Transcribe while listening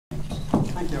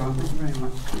Thank you, Alan. Thank you very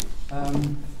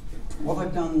much. What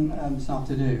I've done this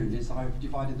afternoon is I've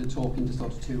divided the talk into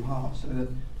sort of two halves so that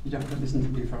you don't have to listen to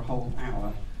me for a whole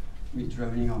hour, me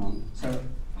droning on. So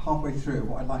halfway through,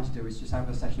 what I'd like to do is just have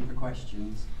a session for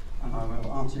questions, and I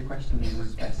will answer your questions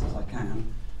as best as I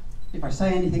can. If I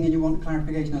say anything and you want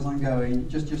clarification as I'm going,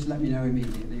 just let me know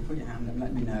immediately. Put your hand up and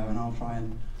let me know, and I'll try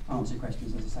and answer your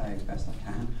questions, as I say, as best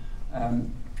I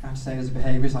can. I have to say, as a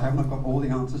behaviourist, I haven't got all the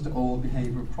answers to all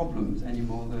behavioural problems any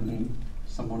more than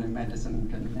someone in medicine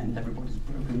can end everybody's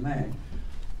broken leg.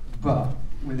 But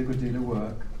with a good deal of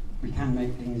work, we can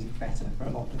make things better for a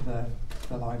lot of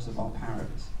the lives of our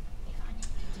parrots.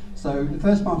 So the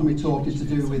first part of my talk is to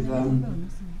do with,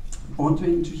 I want to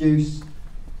introduce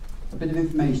a bit of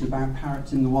information about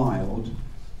parrots in the wild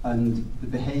and the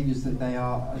behaviours that they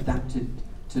are adapted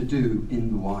to do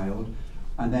in the wild.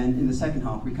 And then in the second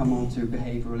half, we come on to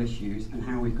behavioural issues and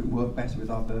how we can work better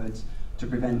with our birds to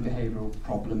prevent behavioural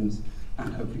problems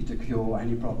and hopefully to cure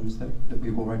any problems that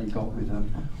we've already got with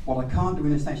them. What I can't do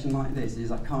in a session like this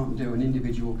is I can't do an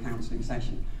individual counselling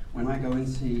session. When I go and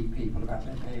see people about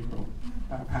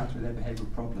their parrots with their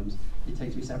behavioural problems, it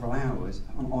takes me several hours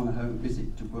on a home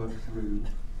visit to work through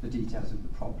the details of the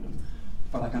problem.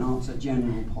 But I can answer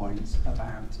general points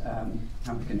about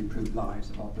how we can improve the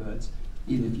lives of our birds,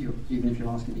 even if you're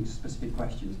asking me specific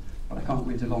questions. But I can't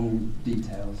go into long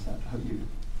details. I hope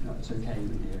it's okay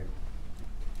with you.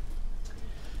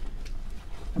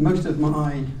 For most of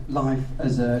my life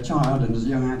as a child and as a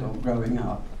young adult growing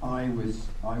up, I was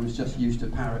just used to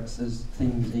parrots as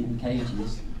things in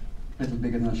cages, a little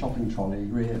bigger than a shopping trolley,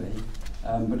 really.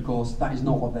 But of course, that is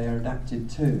not what they are adapted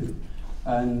to.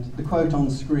 And the quote on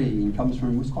screen comes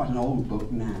from, it's quite an old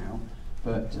book now,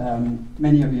 but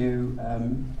many of you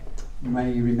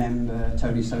may remember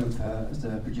Tony Soper as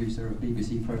the producer of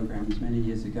BBC programmes many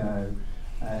years ago,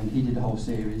 and he did a whole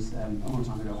series a long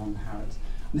time ago on parrots.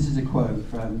 This is a quote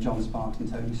from John Sparks and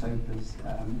Tony Soper's,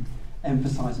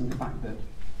 emphasising the fact that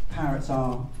parrots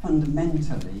are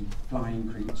fundamentally flying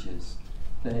creatures.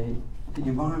 The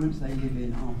environments they live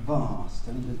in are vast,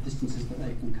 and the distances that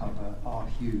they can cover are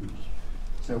huge.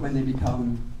 So when they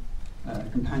become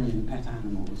companion pet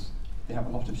animals, they have a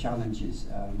lot of challenges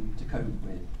to cope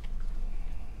with.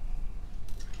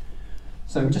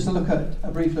 So just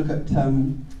a brief look at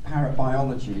parrot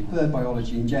biology, bird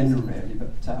biology in general really,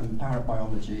 but parrot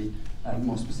biology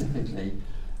more specifically.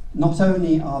 Not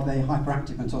only are they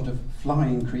hyperactive and sort of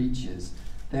flying creatures,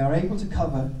 they are able to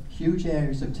cover huge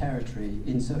areas of territory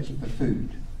in searching for food.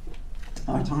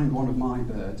 I timed one of my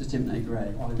birds, a Timney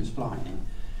Grey, while he was flying.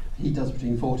 He does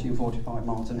between 40 and 45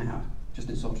 miles an hour, just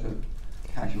in sort of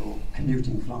casual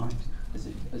commuting flight, as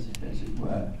it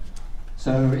were.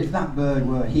 So if that bird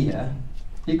were here,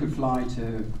 he could fly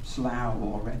to Slough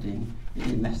or Reading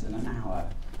in less than an hour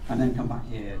and then come back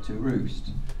here to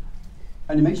roost.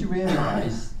 And it makes you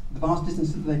realise the vast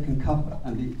distance that they can cover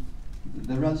and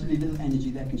the relatively little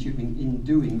energy they're consuming in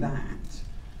doing that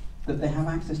they have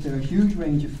access to a huge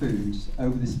range of foods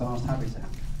over this vast habitat.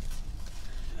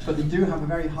 But they do have a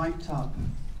very hyped up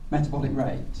metabolic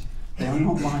rate. They are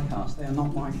not like us, they are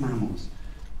not like mammals.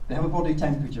 They have a body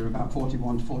temperature of about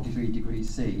 41 to 43 degrees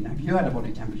C. Now, if you had a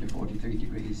body temperature of 43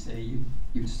 degrees C,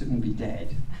 you'd soon be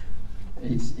dead.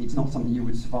 It's not something you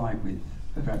would survive with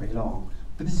for very long.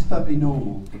 But this is perfectly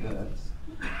normal for birds.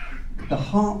 The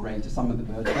heart rate of some of the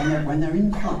birds, when they're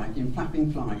in flight, in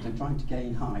flapping flight and trying to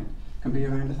gain height, can be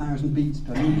around 1,000 beats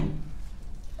per minute.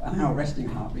 And our resting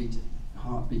heartbeat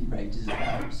rate is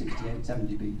about 68,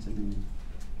 70 beats a minute.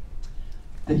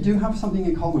 They do have something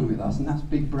in common with us, and that's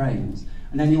big brains.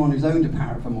 And anyone who's owned a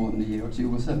parrot for more than a year or two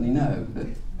will certainly know that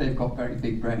they've got very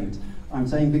big brains. I'm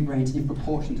saying big brains in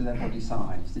proportion to their body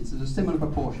size. It's a similar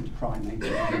proportion to primates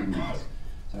and humans.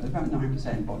 So it's about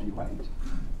 9% body weight.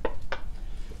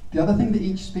 The other thing that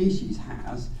each species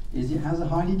has is it has a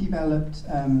highly developed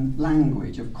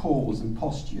language of calls and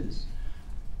postures.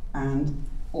 And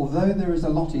although there is a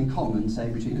lot in common, say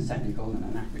between a Senegal and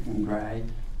an African grey,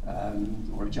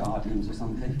 or a Jardines or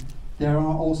something, there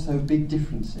are also big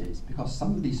differences because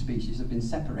some of these species have been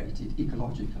separated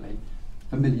ecologically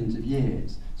for millions of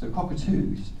years. So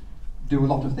cockatoos do a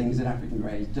lot of things that African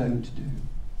greys don't do.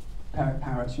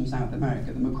 Parrots from South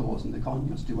America, the macaws and the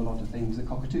conures, do a lot of things that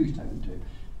cockatoos don't do.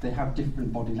 They have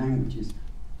different body languages,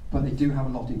 but they do have a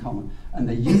lot in common. And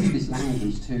they use this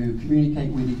language to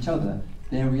communicate with each other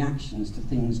their reactions to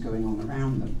things going on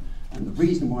around them. And the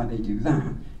reason why they do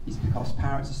that is because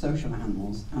parrots are social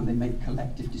animals and they make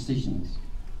collective decisions.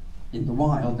 In the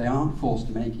wild, they aren't forced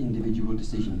to make individual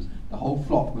decisions. The whole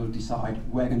flock will decide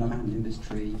we're going to land in this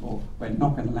tree or we're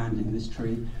not going to land in this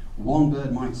tree. One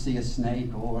bird might see a snake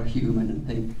or a human and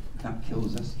think, that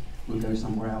kills us, we'll go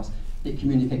somewhere else. It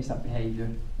communicates that behaviour,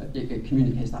 it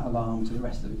communicates that alarm to the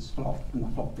rest of its flock, and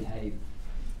the flock behave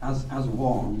as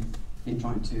one in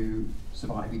trying to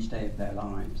survive each day of their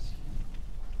lives.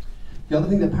 The other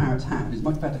thing that parrots have is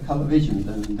much better colour vision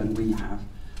than we have.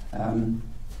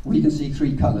 We can see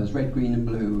 3 colours, red, green and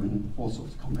blue, and all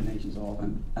sorts of combinations of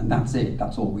them, and that's it,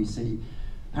 that's all we see.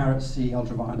 Parrots see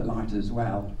ultraviolet light as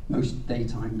well. Most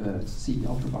daytime birds see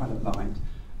ultraviolet light,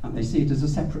 and they see it as a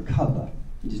separate colour.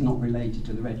 It is not related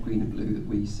to the red, green and blue that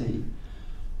we see.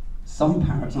 Some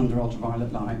parrots under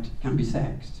ultraviolet light can be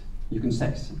sexed. You can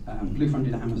sex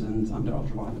blue-fronted Amazons under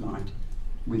ultraviolet light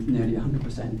with nearly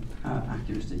 100%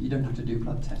 accuracy. You don't have to do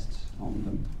blood tests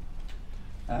on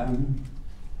them.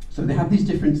 So they have these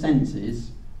different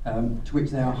senses to which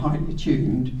they are highly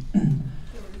attuned.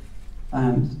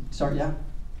 And, sorry, yeah?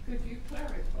 Could you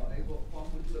clarify what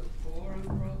one would look for under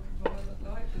ultraviolet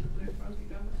light with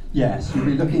blue-fronted Amazon? Yes, you'll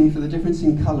be looking for the difference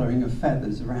in colouring of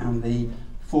feathers around the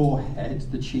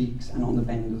forehead, the cheeks, and on the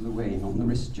bend of the wing, on the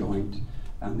wrist joint.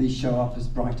 These show up as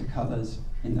brighter colours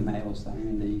in the males than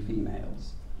in the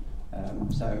females.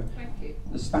 So Thank you.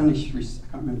 the Spanish, I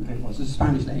can't remember who it was, the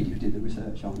Spanish lady who did the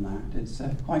research on that. It's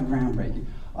quite groundbreaking.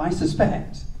 I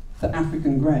suspect that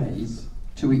African greys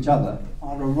to each other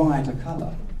are a riot of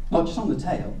colour, not just on the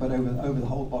tail, but over the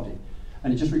whole body.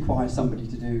 And it just requires somebody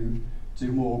to do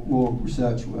more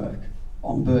research work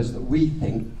on birds that we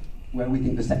think, where we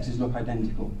think the sexes look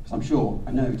identical. Because I'm sure,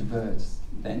 I know to birds,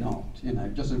 they're not. You know,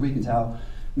 just as we can tell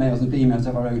males and females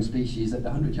of our own species at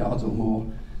 100 yards or more,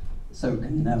 so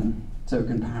can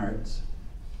parrots.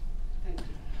 Thank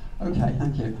you. Okay,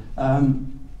 thank you.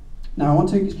 Now I want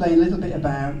to explain a little bit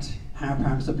about how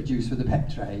parrots are produced for the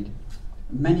pet trade.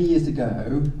 Many years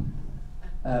ago,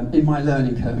 in my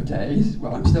learning curve days,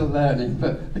 well, I'm still learning,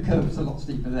 but the curve was a lot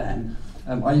steeper then.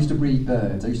 I used to breed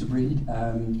birds. I used to breed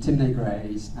Timneh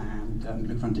greys and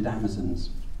blue-fronted Amazons.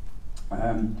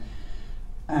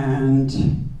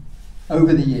 And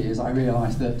over the years, I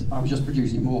realised that I was just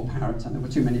producing more parrots, and there were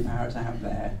too many parrots out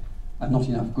there, and not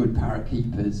enough good parrot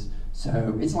keepers.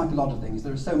 So it's like a lot of things.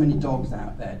 There are so many dogs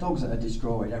out there, dogs that are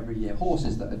destroyed every year,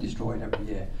 horses that are destroyed every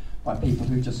year by people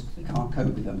who just they can't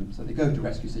cope with them. So they go to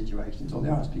rescue situations or the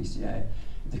RSPCA.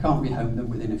 If they can't rehome them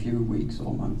within a few weeks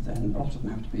or months, then a lot of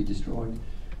them have to be destroyed.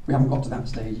 We haven't got to that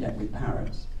stage yet with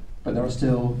parrots, but there are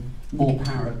still more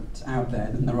parrots out there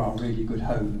than there are really good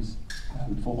homes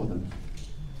for them.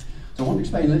 So I want to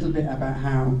explain a little bit about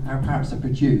how parrots are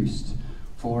produced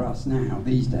for us now,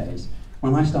 these days.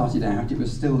 When I started out, it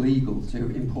was still legal to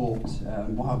import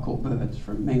wild-caught birds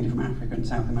mainly from Africa and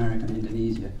South America and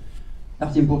Indonesia.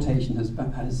 That importation has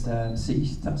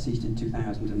ceased. That ceased in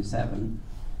 2007.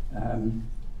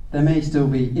 There may still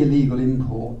be illegal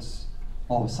imports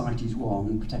of CITES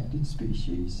 1 protected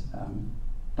species,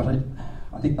 but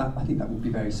I think that would be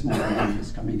very small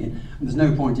numbers coming in. And there's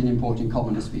no point in importing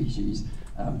commoner species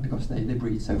because they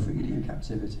breed so freely in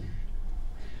captivity.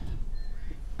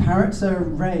 Parrots are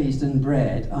raised and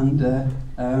bred under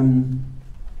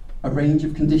a range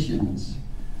of conditions.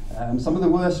 Some of the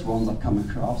worst ones I've come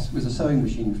across was a sewing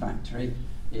machine factory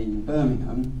in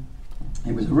Birmingham.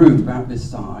 It was a room about this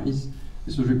size.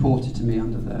 This was reported to me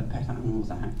under the Pet Animals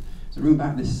Act. It's a room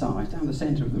about this size. Down the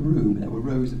centre of the room there were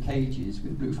rows of cages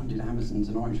with blue-fronted Amazons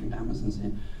and orange-winged Amazons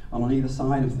in. And on either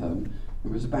side of them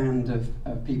there was a band of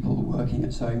people working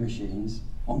at sewing machines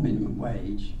on minimum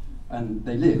wage. And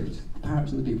they lived, the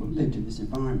parrots and the people lived in this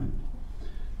environment.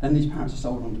 Then these parrots are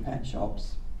sold on to pet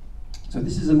shops. So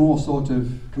this is a more sort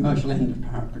of commercial end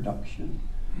of parrot production.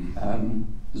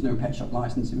 There's no pet shop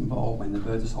license involved. When the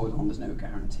birds are sold on, there's no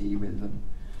guarantee with them.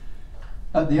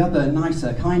 At the other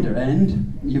nicer, kinder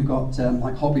end, you've got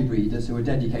like hobby breeders who are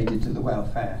dedicated to the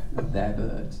welfare of their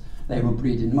birds. They will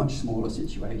breed in much smaller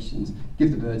situations,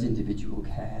 give the birds individual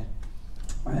care,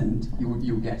 and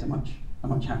you'll get a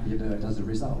much happier bird as a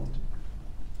result.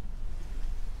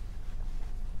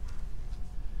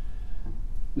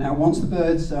 Now, once the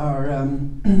birds are,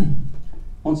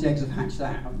 once the eggs have hatched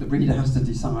out, the breeder has to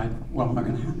decide, well, am I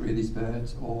going to hand rear these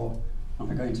birds, or am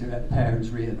I going to let the parents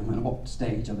rear them, and at what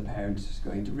stage are the parents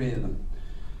going to rear them?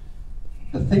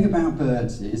 The thing about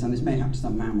birds is, and this may happen to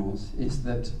some mammals, is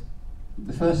that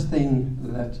the first thing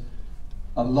that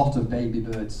a lot of baby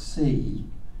birds see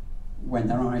when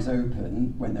their eyes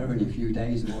open, when they're only a few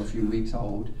days or a few weeks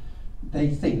old, they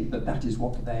think that that is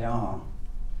what they are.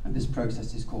 And this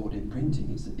process is called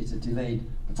imprinting. It's a delayed,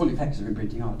 the full effects of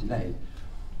imprinting are delayed.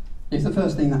 If the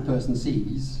first thing that person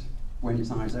sees when its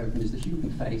eyes open is the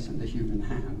human face and the human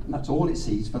hand, and that's all it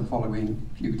sees for the following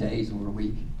few days or a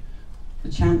week,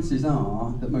 the chances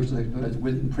are that most of those birds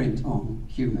will imprint on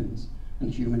humans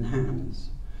and human hands.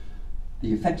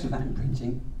 the effects of that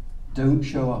imprinting don't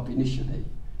show up initially.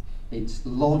 It's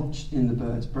lodged in the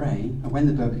bird's brain, and when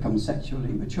the bird becomes sexually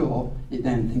mature, it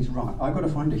then thinks, right, I've got to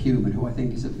find a human who I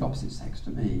think is of the opposite sex to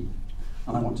me,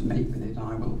 and I want to mate with it, and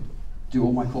I will do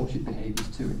all my courtship behaviours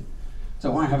to it.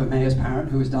 So I have a mayor's parrot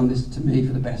who has done this to me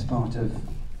for the best part of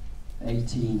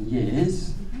 18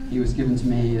 years. He was given to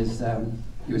me as,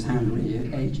 he was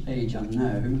hand-reared, age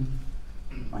unknown.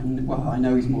 I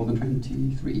know he's more than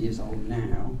 23 years old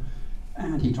now,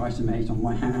 and he tries to mate on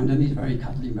my hand, and he's very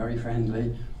cuddly, very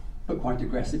friendly, but quite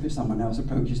aggressive if someone else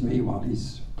approaches me while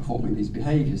he's performing these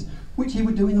behaviours, which he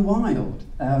would do in the wild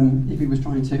if he was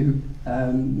trying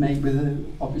to mate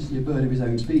with, obviously, a bird of his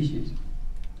own species.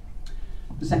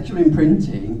 The sexual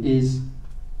imprinting is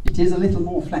a little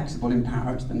more flexible in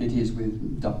parrots than it is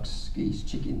with ducks, geese,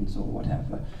 chickens, or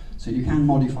whatever. So you can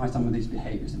modify some of these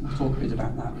behaviours, and we'll talk a bit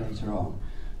about that later on.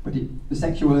 But the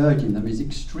sexual urge in them is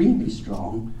extremely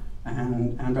strong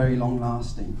and very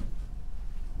long-lasting.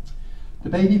 The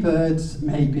baby birds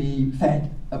may be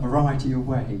fed a variety of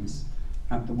ways.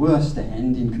 At the worst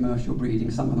end, in commercial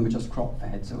breeding, some of them are just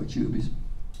crop-fed, so a tube is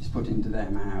put into their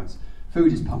mouths.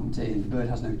 Food is pumped in, the bird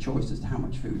has no choice as to how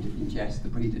much food it ingests, the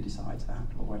breeder decides that,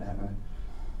 or whatever.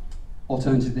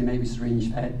 Alternatively, they may be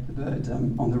syringe-fed. The bird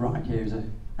on the right here is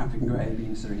an African grey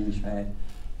being syringe-fed.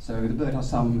 So the bird has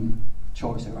some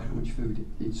choice over how much food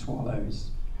it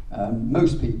swallows.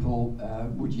 Most people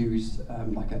would use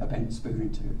like a bent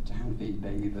spoon to hand feed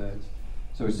baby birds.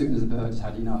 So as soon as the bird's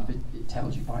had enough, it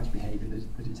tells you by its behaviour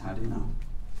that it's had enough.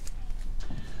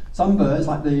 Some birds,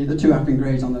 like the two African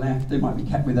greys on the left, they might be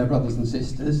kept with their brothers and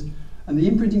sisters, and the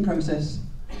imprinting process,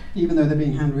 even though they're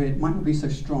being hand-reared, might not be so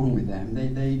strong with them.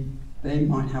 They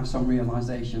might have some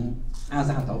realisation as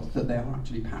adults that they are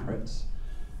actually parrots,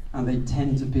 and they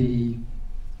tend to be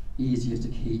easier to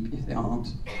keep if they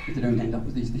don't end up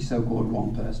with these so-called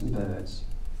one-person birds.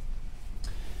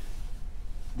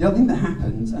 The other thing that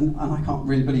happens, and I can't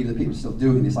really believe that people are still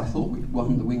doing this, I thought we'd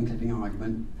won the wing clipping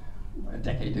argument a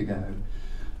decade ago,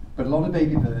 but a lot of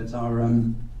baby birds are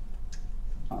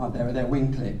they're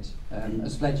wing clipped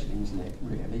as fledglings,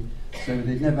 really, so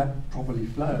they've never properly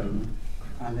flown,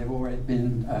 and they've already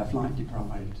been flight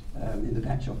deprived in the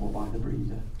pet shop or by the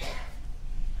breeder.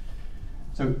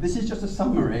 So this is just a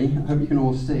summary, I hope you can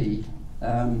all see,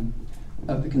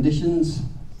 of the conditions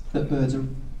that birds are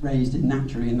raised in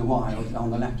naturally in the wild on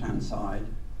the left-hand side,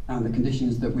 and the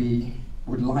conditions that we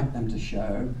would like them to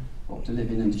show, or to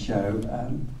live in and to show,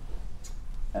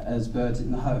 as birds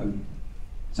in the home.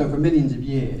 So for millions of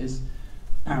years,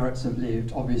 parrots have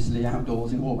lived, obviously,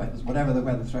 outdoors in all weathers. Whatever the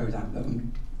weather throws at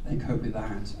them, they cope with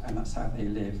that, and that's how they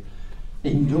live.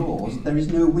 Indoors, there is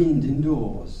no wind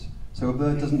indoors. So a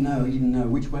bird doesn't even know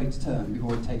which way to turn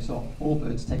before it takes off. All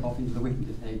birds take off into the wind.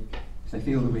 If they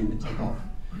feel the wind, they take off.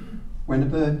 When a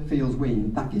bird feels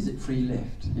wind, that gives it free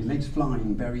lift. It makes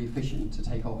flying very efficient to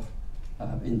take off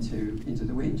into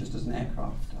the wind, just as an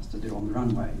aircraft has to do on the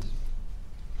runways.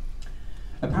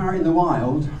 A parrot in the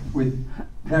wild, with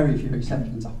very few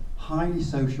exceptions, are highly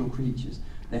social creatures.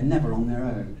 They're never on their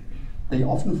own. They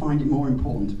often find it more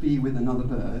important to be with another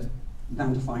bird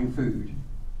than to find food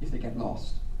if they get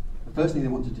lost. The first thing they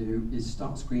want to do is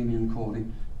start screaming and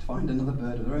calling to find another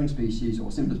bird of their own species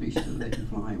or similar species that they can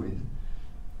fly with.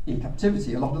 In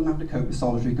captivity, a lot of them have to cope with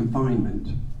solitary confinement.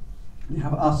 They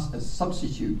have us as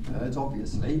substitute birds,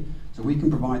 obviously, so we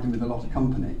can provide them with a lot of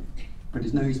company. But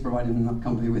it's no use providing them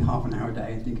company with half an hour a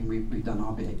day and thinking we've done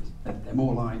our bit. They're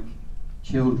more like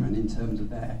children in terms of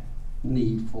their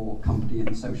need for company and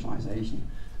socialisation,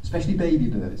 especially baby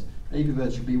birds. Baby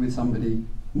birds should be with somebody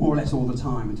more or less all the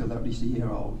time until they're at least a year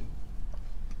old.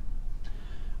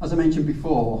 As I mentioned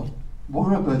before,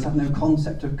 wild birds have no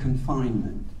concept of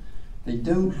confinement. They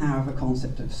don't have a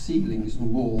concept of ceilings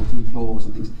and walls and floors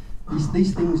and things.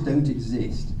 These things don't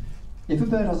exist. If a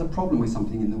bird has a problem with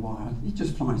something in the wild, it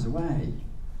just flies away.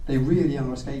 They really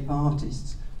are escape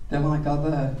artists. They're like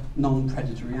other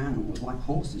non-predatory animals, like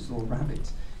horses or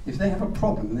rabbits. If they have a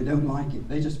problem and they don't like it,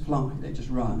 they just fly, they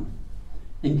just run.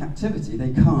 In captivity,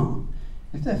 they can't.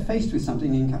 If they're faced with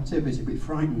something in captivity which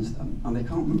frightens them and they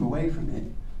can't move away from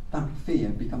it, that fear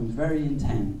becomes very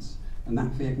intense, and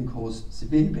that fear can cause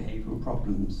severe behavioural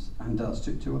problems, and does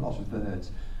to a lot of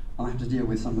birds. And I have to deal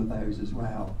with some of those as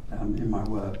well in my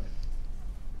work.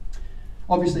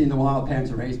 Obviously, in the wild,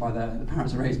 the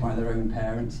parrots are raised by their own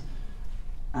parents,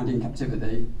 and in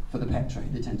captivity, for the pet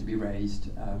trade, they tend to be raised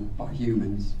by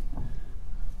humans.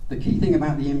 The key thing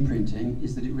about the imprinting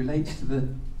is that it relates to the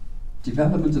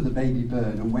development of the baby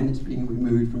bird and when it's being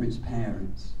removed from its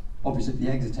parents. Obviously, if the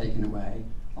eggs are taken away,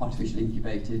 artificially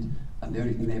incubated, and the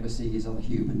only thing they ever see is other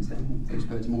humans, then those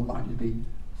birds are more likely to be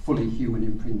fully human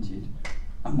imprinted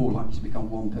and more likely to become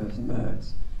one-person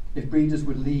birds. If breeders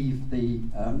would leave the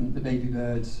baby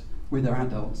birds with their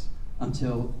adults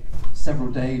until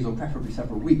several days or preferably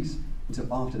several weeks,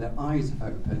 until after their eyes have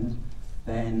opened,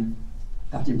 then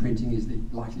that imprinting is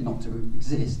likely not to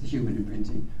exist, the human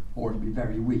imprinting, or it'll be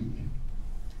very weak.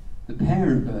 The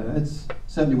parent birds,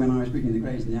 certainly when I was breeding the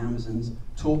greys and the Amazons,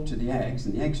 talk to the eggs,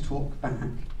 and the eggs talk back,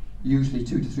 usually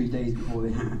 2 to 3 days before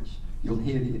they hatch. You'll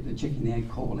hear the chick in the egg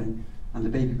calling, and the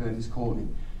baby bird is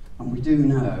calling. And we do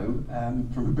know,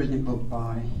 from a brilliant book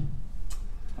by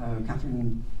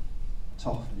Catherine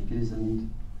Toff, I think it is,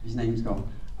 and his name's gone,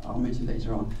 I'll mention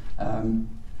later on,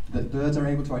 that birds are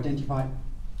able to identify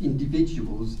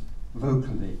individuals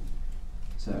vocally.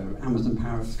 So Amazon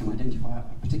parrots can identify a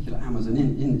particular Amazon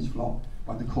in this flock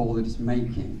by the call that it's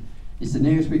making. It's the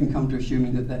nearest we can come to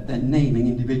assuming that they're naming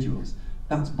individuals.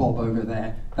 That's Bob over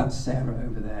there, that's Sarah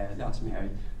over there, that's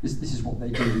Mary. This is what they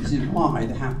do. This is why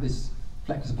they have this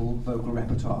flexible vocal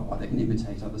repertoire, why they can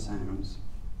imitate other sounds.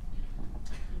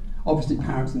 Obviously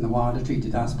parrots in the wild are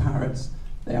treated as parrots.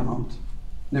 They aren't.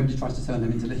 Nobody tries to turn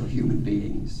them into little human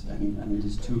beings and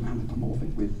is too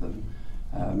anthropomorphic with them.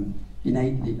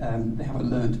 Innately, they have a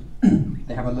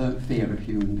learned fear of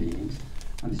human beings,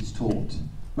 and this is taught.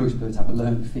 Most birds have a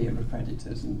learned fear of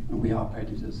predators, and we are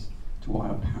predators to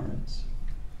wild parrots.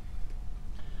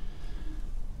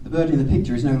 The bird in the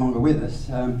picture is no longer with us.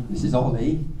 This is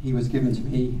Ollie. He was given to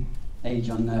me, age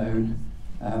unknown,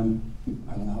 I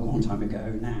don't know, a long time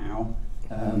ago now.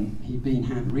 He'd been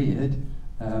hand-reared.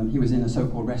 He was in a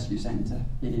so-called rescue centre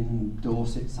in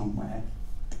Dorset somewhere,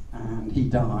 and he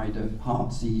died of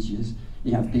heart seizures.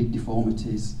 He had big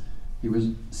deformities. He was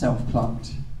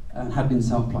self-plucked and had been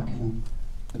self-plucking,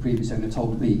 the previous owner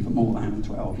told me, for more than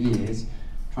 12 years.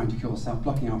 Trying to cure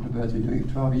self-plucking after a bird's been doing it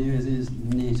for 12 years is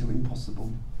near to impossible.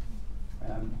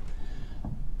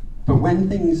 But when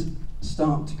things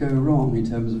start to go wrong in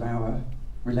terms of our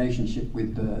relationship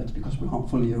with birds, because we aren't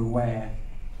fully aware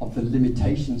of the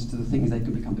limitations to the things they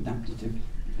can become adapted to,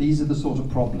 these are the sort of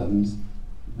problems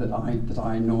that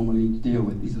I normally deal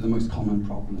with. These are the most common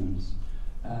problems.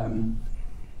 And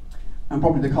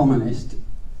probably the commonest,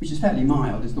 which is fairly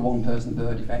mild, is the one-person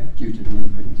bird effect due to the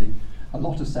imprinting. A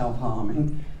lot of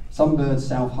self-harming. Some birds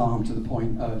self-harm to the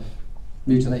point of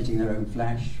mutilating their own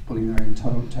flesh, pulling their own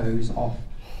toes off,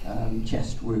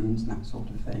 chest wounds, and that sort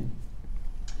of thing.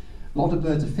 A lot of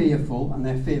birds are fearful, and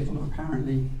they're fearful of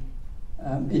apparently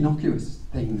innocuous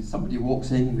things. Somebody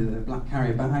walks in with a black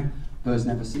carrier bag, bird's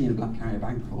never seen a black carrier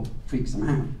bag before, freaks them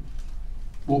out.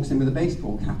 Walks in with a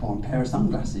baseball cap on, pair of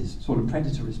sunglasses, sort of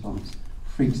predator response,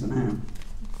 freaks them out.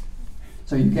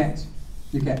 So you get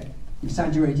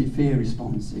exaggerated fear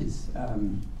responses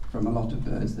from a lot of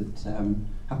birds that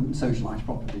haven't socialised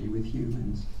properly with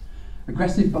humans.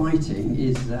 Aggressive biting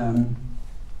is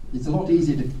it's a lot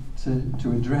easier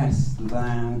to address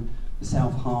than the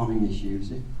self-harming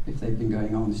issues if they've been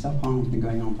going on. Self-harming has been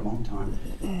going on for a long time.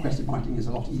 Aggressive biting is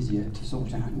a lot easier to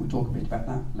sort out, and we'll talk a bit about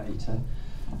that later.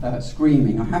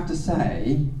 Screaming, I have to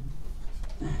say,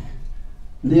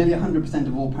 nearly 100%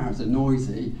 of all parrots are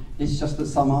noisy. It's just that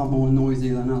some are more noisy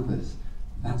than others.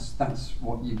 That's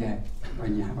what you get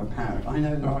when you have a parrot. I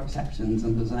know there are exceptions,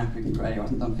 and there's an African grey who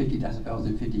hasn't done 50 decibels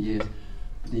in 50 years,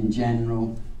 but in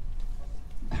general,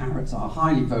 parrots are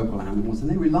highly vocal animals, and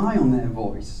they rely on their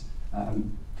voice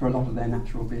for a lot of their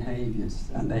natural behaviours,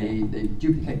 and they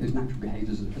duplicate those natural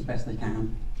behaviours as best they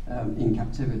can in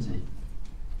captivity.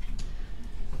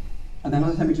 And then,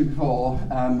 as I mentioned before,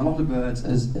 a lot of birds,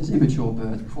 as immature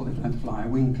birds, before they've learned to fly, are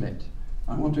wing clipped.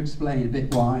 I want to explain a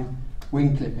bit why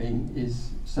wing clipping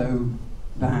is so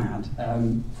bad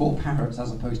for parrots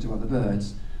as opposed to other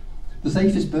birds. The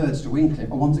safest birds to wing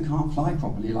clip are ones that can't fly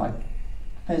properly, like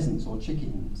pheasants or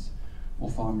chickens or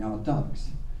farmyard ducks.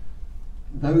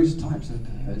 Those types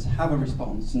of birds have a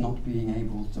response to not being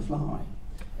able to fly.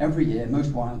 Every year,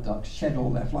 most wild ducks shed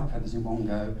all their flight feathers in one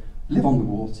go, live on the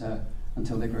water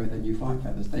until they grow their new flight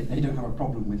feathers. They don't have a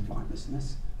problem with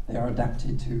flightlessness. They are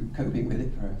adapted to coping with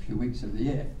it for a few weeks of the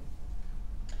year.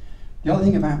 The other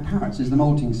thing about parrots is the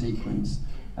molting sequence.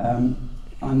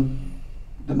 And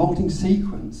the molting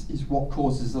sequence is what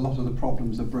causes a lot of the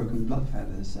problems of broken blood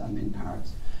feathers in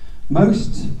parrots.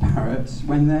 Most parrots,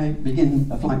 when they begin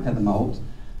a flight feather molt,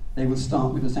 they will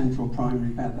start with a central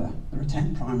primary feather. There are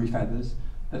 10 primary feathers.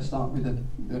 They'll start with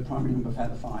the primary number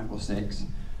feather 5 or 6,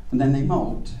 and then they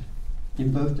molt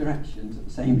in both directions at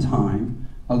the same time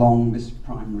along this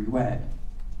primary web.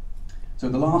 So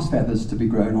the last feathers to be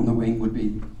grown on the wing would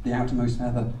be the outermost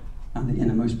feather and the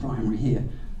innermost primary here,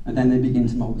 and then they begin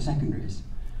to molt the secondaries.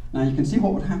 Now you can see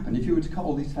what would happen if you were to cut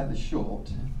all these feathers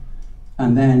short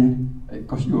and then, of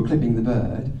course, you're clipping the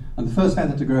bird, and the first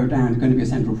feather to grow down is going to be a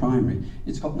central primary.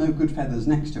 It's got no good feathers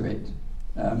next to it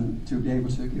to be able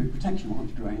to give it protection while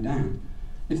it's growing down.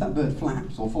 If that bird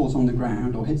flaps or falls on the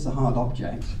ground or hits a hard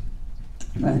object,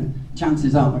 then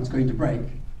chances are it's going to break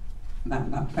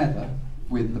that feather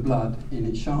with the blood in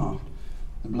its shaft.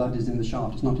 The blood is in the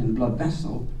shaft, it's not in the blood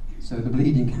vessel, so the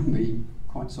bleeding can be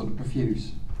quite sort of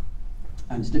profuse,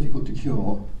 and it's difficult to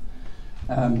cure.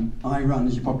 I run,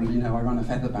 as you probably know, I run a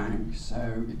feather bank,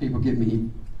 so if people give me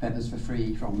feathers for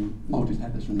free from moulded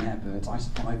feathers from the airbirds, I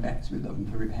supply vets with them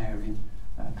for repairing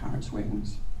parrots'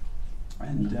 wings.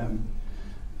 And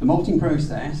the molting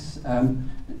process,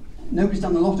 nobody's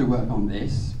done a lot of work on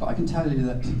this, but I can tell you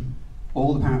that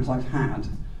all the parrots I've had,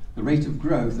 the rate of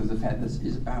growth of the feathers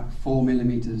is about 4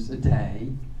 millimetres a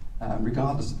day,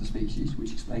 regardless of the species,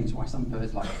 which explains why some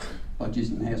birds like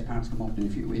budgies and hares parrots come off in a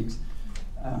few weeks.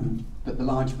 But the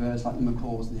large birds like the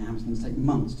macaws and the Amazons take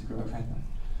months to grow a feather.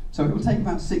 So it will take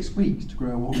about 6 weeks to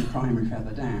grow one primary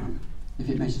feather down if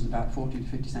it measures about 40 to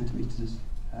 50 centimetres,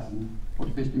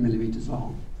 40 to 50 millimetres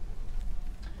long.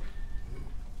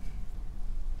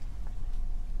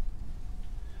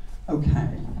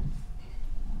 Okay,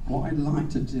 what I'd like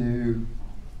to do,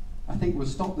 I think we'll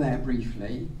stop there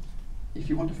briefly. If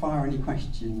you want to fire any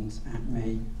questions at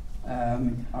me,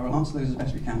 I will answer those as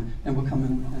best we can. Then we'll come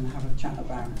and have a chat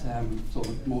about sort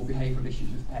of more behavioural issues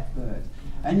with pet birds.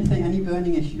 Any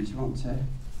burning issues you want to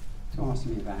ask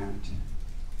me about?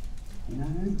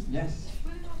 No? Yes?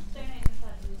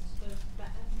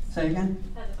 Say again?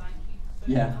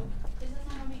 Yeah.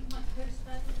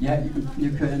 Yeah,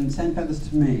 you can send feathers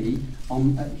to me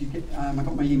on. I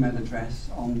got my email address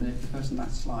on the first and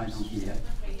last slide on here.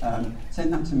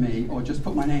 Send that to me, or just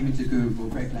put my name into Google,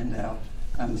 Greg Glendell,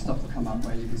 and the stuff will come up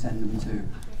where you can send them to.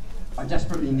 I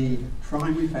desperately need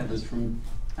primary feathers from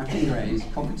African greys,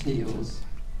 cockatiels,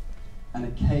 and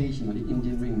occasionally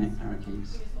Indian ringneck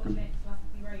parakeets.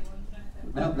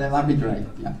 That'd be great.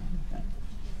 Yeah.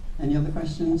 Any other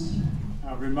questions?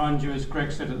 I'll remind you, as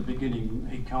Greg said at the beginning,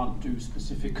 he can't do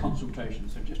specific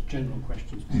consultations, so just general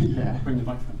questions. Yeah. Bring the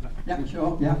microphone back. Yeah,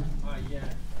 sure, yeah. Yeah.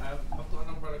 I've got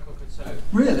an umbrella cockatoo.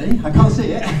 Really? I can't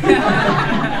see it.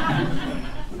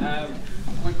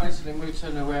 We basically moved to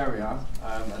a new area,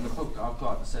 and the book that I've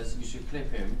got says you should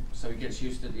clip him so he gets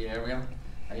used to the area.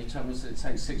 And you told me that it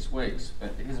takes 6 weeks,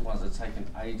 but his ones have taken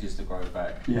ages to grow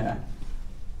back. Yeah.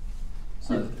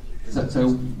 So,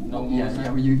 well,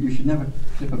 you should never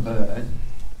clip a bird.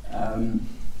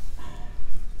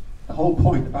 The whole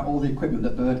point about all the equipment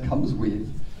that bird comes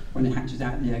with when it hatches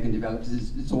out the egg and develops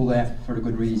is it's all there for a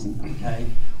good reason. Okay.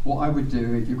 What I would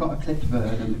do if you've got a clipped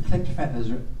bird and the clipped feathers,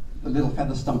 the little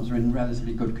feather stumps are in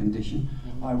relatively good condition,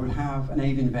 I would have an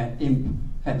avian vet imp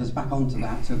feathers back onto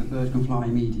that so the bird can fly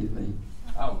immediately.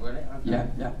 Oh, really? Okay. Yeah,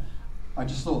 yeah. I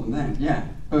just saw them then. Yeah,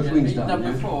 both wings done.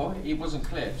 No, before he wasn't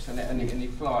clipped and he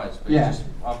flies. But yeah.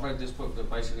 I've read this book that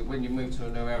basically when you move to a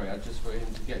new area, just for him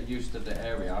to get used to the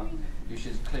area, you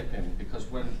should clip him because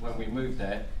when we moved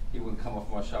there, he wouldn't come off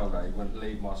my shoulder. He wouldn't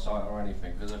leave my sight or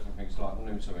anything because everything's like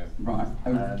new to him. Right.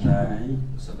 Okay. And,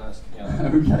 so that's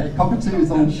okay. Cockatoos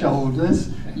on shoulders.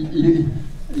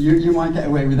 You might get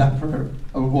away with that for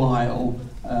a while.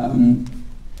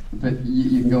 But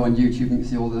you can go on YouTube and you can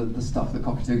see all the stuff that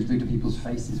cockatoos do to people's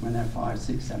faces when they're 5,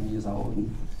 6, 7 years old.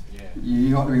 And yeah.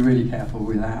 You got to be really careful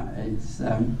with that. It's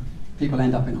people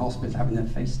end up in hospital having their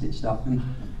face stitched up, and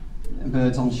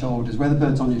birds on shoulders. Where the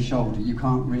bird's on your shoulder, you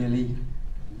can't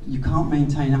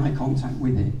maintain eye contact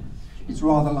with it. It's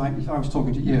rather like if I was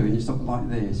talking to you and you're sort of like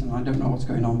this, and I don't know what's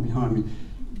going on behind me.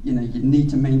 You know, you need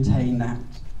to maintain that.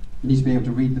 You need to be able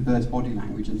to read the bird's body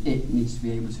language, and it needs to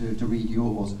be able to read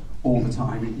yours all the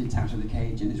time. It's out of the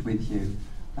cage and it's with you.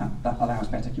 That allows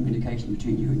better communication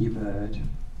between you and your bird.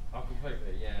 Oh,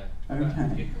 completely, yeah. Okay.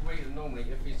 But you can read it normally.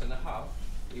 If he's in a huff,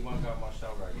 he won't go on my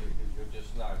shoulder. You'll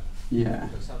just know. Yeah.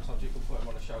 But sometimes you can put him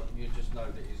on a shoulder, you just know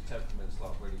that his temperament's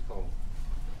like really cool.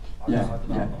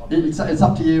 It's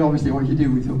up to you, obviously, what you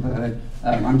do with your bird.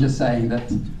 I'm just saying that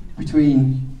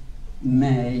between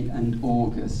May and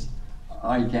August,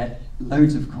 I get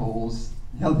loads of calls.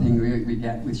 The other thing we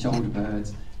get with shoulder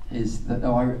birds is that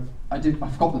I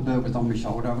forgot the bird was on my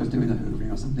shoulder. I was doing the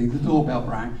hoovering or something. The doorbell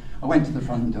rang. I went to the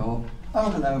front door. Oh,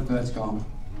 hello, bird's gone.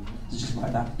 It's just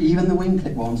like that. Even the wing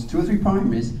clip ones, 2 or 3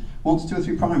 primaries. Once 2 or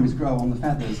 3 primaries grow on the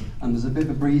feathers, and there's a bit of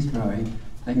a breeze blowing,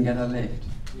 they can get a lift.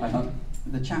 Yeah.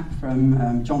 The chap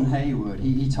from John Haywood,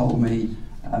 he told me,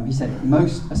 he said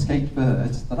most escaped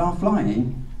birds that are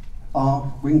flying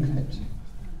are wing clipped,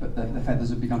 but the feathers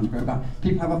have begun to grow back.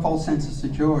 People have a false sense of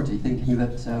security, thinking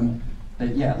that,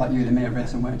 like you, they may have read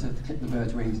somewhere to clip the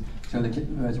bird's wings so they clip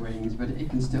the bird's wings, but it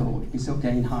can still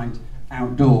gain height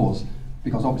outdoors,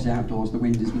 because obviously outdoors the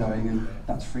wind is blowing and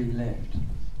that's free lift.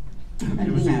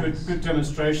 It was a good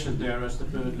demonstration there as the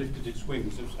bird lifted its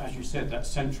wings. It was, as you said, that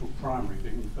central primary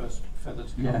being the first feather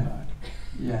to come back.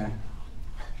 Yeah.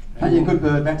 And your good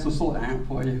bird vets will sort it out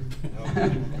for you.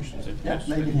 Yes,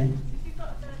 lady here. If you've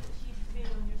got a bird that's used to being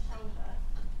on your shoulder,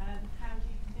 how do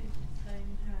you convince it to stay in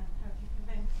your hand? How do you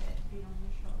prevent it being on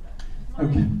your shoulder?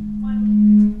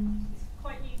 Mine, it's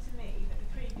quite new to me, but the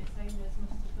previous owners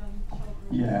must have done shoulder.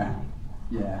 Yeah.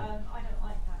 I don't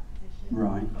like that position.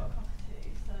 Right. I've got a cockatoo,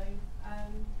 so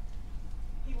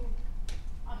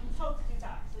I've been told to do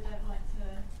that because I don't like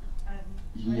to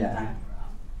down for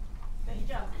him. But he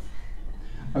jumps.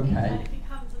 Okay. And if he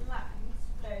comes and lands,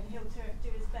 then he'll do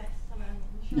his best to land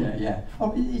on the shoulder. Yeah.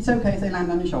 Oh, it's okay if they land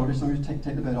on your shoulder, as long as you take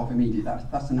the bird off immediately.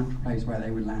 That's the natural place where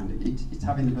they would land. It's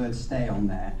having the bird stay on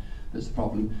there that's the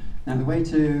problem. Now, the way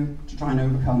to try and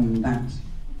overcome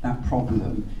that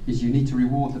problem is you need to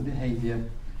reward the behaviour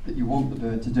that you want the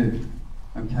bird to do.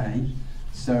 Okay?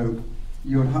 So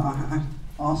you would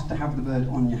ask to have the bird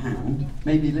on your hand,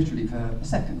 maybe literally for a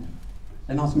second.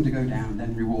 Then ask him to go down,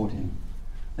 then reward him.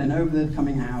 Then over the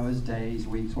coming hours, days,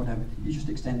 weeks, whatever, you just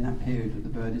extend that period that the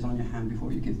bird is on your hand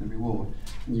before you give the reward.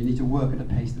 And you need to work at a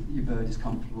pace that your bird is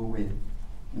comfortable with.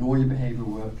 In all your behavioural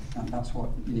work, that's what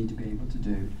you need to be able to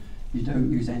do. You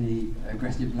don't use any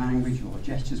aggressive language or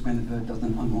gestures when the bird does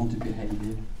an unwanted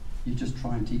behaviour. You just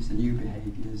try and teach the new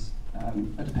behaviours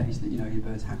at a pace that you know your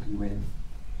bird's happy with.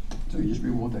 So you just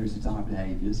reward those desired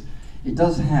behaviours. It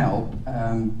does help,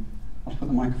 I'll put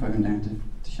the microphone down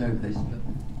to show this.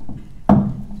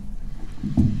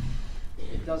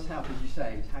 It does help, as you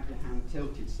say, to have your hand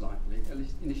tilted slightly, at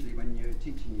least initially when you're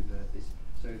teaching your bird this,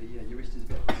 so your wrist is a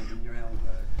bit higher than your elbow.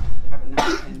 They have a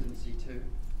natural tendency to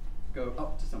go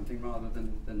up to something rather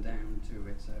than down to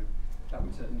it, so that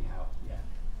would certainly help, yeah.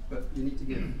 But you need to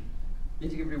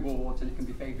give rewards, and it can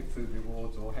be favourite food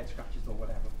rewards or head scratches or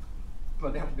whatever.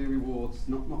 But they have to be rewards,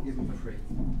 not given for free.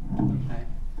 Okay.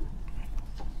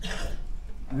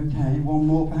 Okay, one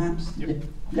more perhaps? Yep.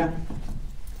 Yeah.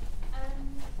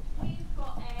 We've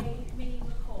got a mini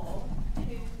macaw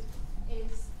who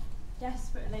is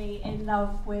desperately in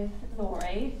love with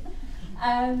Laurie.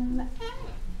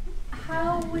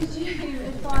 How would you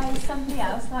advise somebody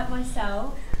else like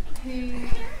myself who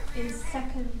is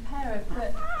second parent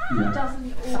but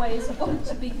doesn't always want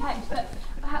to be pet? But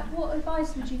what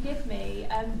advice would you give me?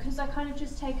 Because I kind of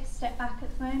just take a step back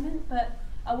at the moment, but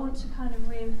I want to kind of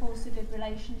reinforce a good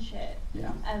relationship.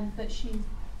 Yeah. But she's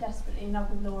desperately in love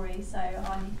with Laurie, so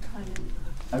I'm kind of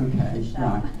okay,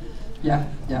 right. Yeah.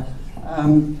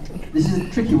 This is a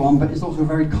tricky one, but it's also a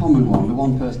very common one, the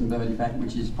one-person bird effect,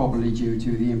 which is probably due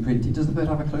to the imprinting. Does the bird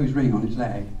have a closed ring on its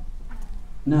leg?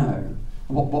 No.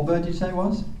 What bird did you say it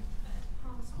was?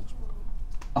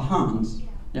 A Hans?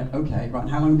 Yeah, okay, right. And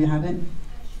how long have you had it?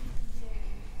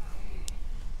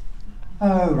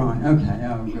 Oh, right, okay,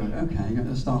 oh, good, okay. You're at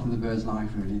the start of the bird's life,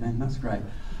 really, then. That's great.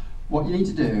 What you need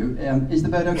to do, is the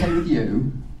bird okay with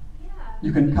you? Yeah.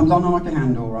 You can, comes on like your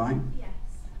hand, all right? Yes.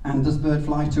 And does the bird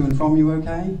fly to and from you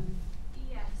okay?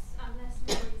 Yes, unless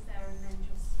Laurie's there and then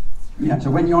just... Yeah, so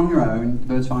when you're on your own, the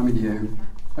bird's fine with you?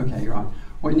 Okay, right.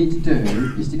 What you need to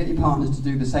do is to get your partners to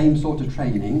do the same sort of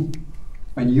training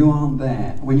when you aren't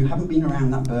there, when you haven't been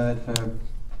around that bird for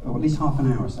at least half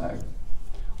an hour or so.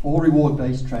 Or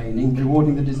reward-based training,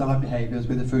 rewarding the desired behaviours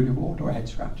with a food reward or a head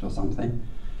scratch or something.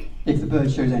 If the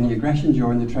bird shows any aggression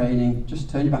during the training, just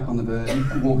turn your back on the bird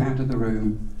and walk out of the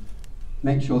room.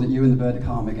 Make sure that you and the bird are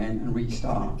calm again and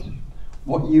restart.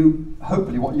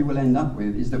 Hopefully what you will end up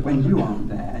with is that when you aren't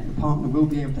there, your partner will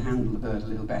be able to handle the bird a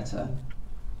little better.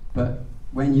 But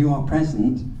when you are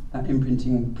present, that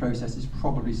imprinting process is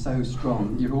probably so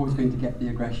strong that you're always going to get the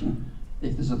aggression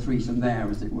if there's a threesome there,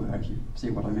 as it were, if you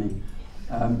see what I mean.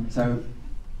 So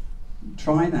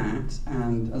try that,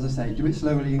 and as I say, do it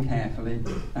slowly and carefully,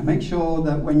 and make sure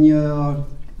that when you're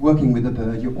working with a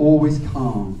bird, you're always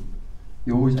calm.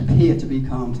 You always appear to be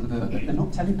calm to the bird. They're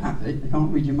not telepathic, they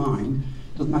can't read your mind.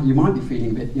 Doesn't matter, you might be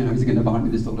feeling a bit, is it going to bite me,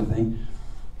 this sort of thing.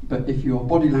 But if your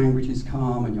body language is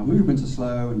calm and your movements are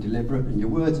slow and deliberate and your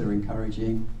words are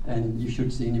encouraging, then you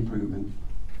should see an improvement.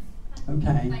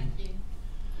 Okay. Thank you.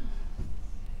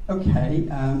 Okay,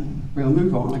 we'll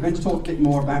move on. I'm going to talk a bit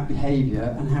more about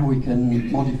behaviour and how we can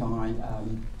modify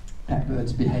pet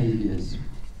birds' behaviours.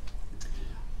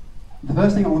 The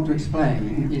first thing I want to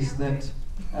explain is that,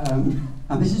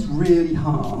 and this is really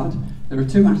hard, there are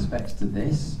two aspects to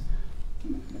this.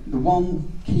 The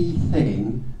one key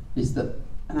thing is that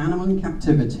an animal in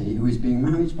captivity who is being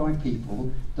managed by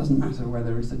people, doesn't matter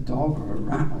whether it's a dog or a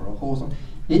rat or a horse,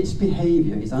 its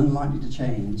behaviour is unlikely to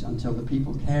change until the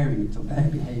people caring it, or their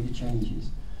behaviour changes.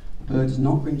 The bird is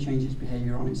not going to change its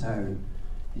behaviour on its own.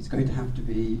 It's going to have to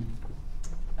be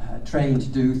trained to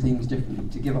do things differently,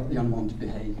 to give up the unwanted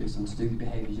behaviours and to do the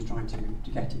behaviours you're trying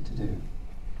to get it to do.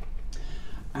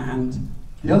 And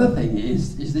the other thing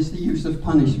is this the use of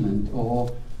punishment,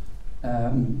 or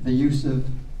the use of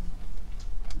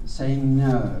saying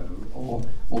no,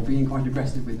 or being quite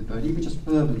aggressive with the bird, even just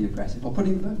verbally aggressive, or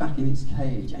putting the bird back in its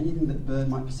cage, anything that the bird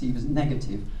might perceive as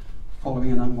negative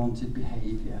following an unwanted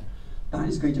behaviour. That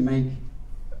is going to make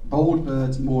bold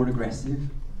birds more aggressive,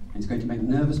 and it's going to make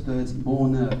nervous birds more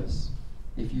nervous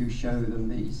if you show them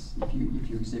these, if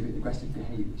you exhibit aggressive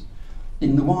behaviours.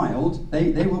 In the wild,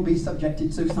 they will be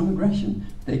subjected to some aggression.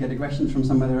 They get aggression from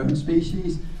some of their own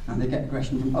species, and they get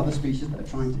aggression from other species that are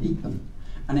trying to eat them.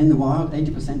 And in the wild,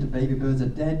 80% of baby birds are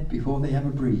dead before they ever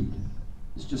breed.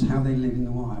 It's just how they live in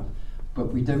the wild.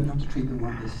 But we don't have to treat them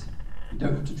like this. We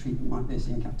don't have to treat them like this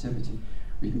in captivity.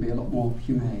 We can be a lot more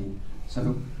humane.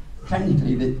 So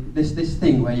technically, this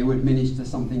thing where you administer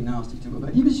something nasty to a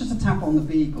bird, even if it's just a tap on the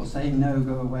beak or saying no,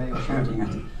 go away, or shouting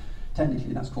at it,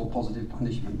 technically that's called positive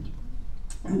punishment.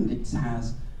 And it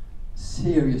has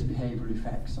serious behavioural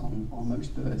effects on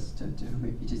most birds to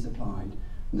whom it is applied.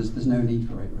 And there's no need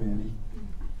for it, really.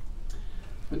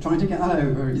 But trying to get that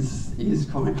over is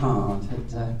quite hard.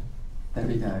 There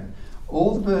we go.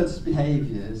 All the birds'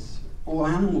 behaviours, all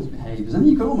animals' behaviours, and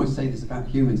you could almost say this about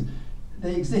humans,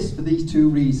 they exist for these two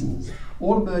reasons.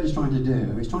 All a bird is trying to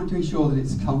do is trying to ensure that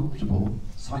it's comfortable,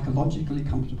 psychologically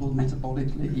comfortable,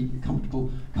 metabolically comfortable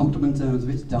in terms of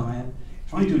its diet,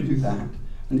 trying to do that,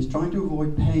 and it's trying to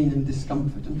avoid pain and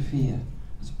discomfort and fear.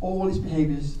 That's all its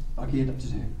behaviours are geared up to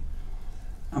do.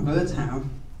 And birds have,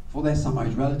 for their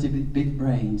size, relatively big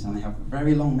brains, and they have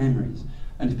very long memories.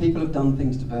 And if people have done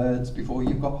things to birds before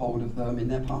you've got hold of them in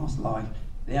their past life,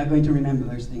 they are going to remember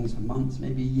those things for months,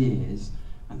 maybe years,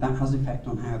 and that has an effect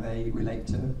on how they relate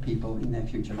to people in their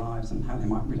future lives and how they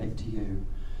might relate to you.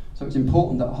 So it's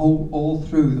important that all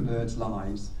through the birds'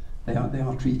 lives, they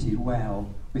are treated well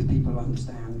with people who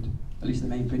understand at least the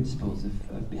main principles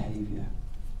of behaviour.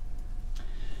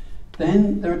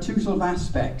 Then there are two sort of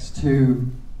aspects to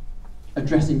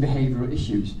addressing behavioural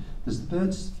issues. There's the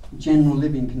bird's general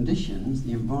living conditions,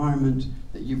 the environment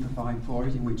that you provide for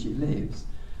it in which it lives,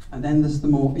 and then there's the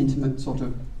more intimate sort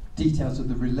of details of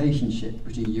the relationship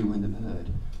between you and the bird,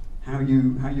 how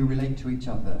you relate to each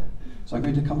other. So I'm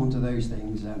going to come on to those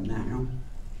things now.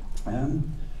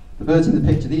 The birds in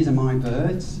the picture, these are my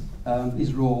birds.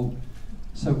 These are all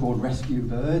so-called rescue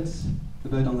birds. The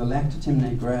bird on the left, a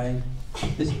Timneh grey.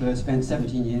 This bird spent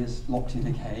 17 years locked in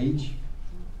a cage.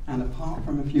 And apart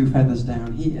from a few feathers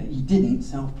down here, he didn't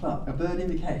self-pluck. A bird in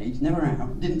the cage, never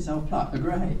out, didn't self-pluck, a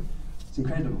grey. It's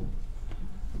incredible.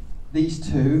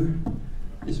 These two,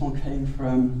 this one came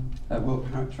from World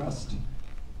Parrot Trust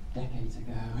decades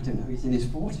ago. I don't know, he's in his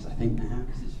 40s, I think, now.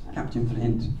 This is Captain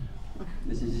Flint.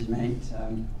 This is his mate.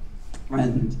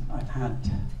 And I've had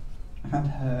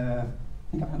her,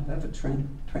 I think I've had her for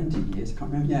 20 years, I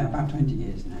can't remember, yeah, about 20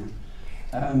 years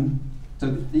now.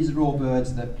 So these are all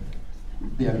birds that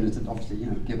the owners had obviously,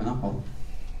 given up on.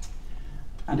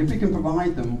 And if we can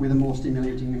provide them with a more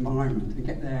stimulating environment and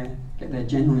get their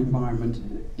general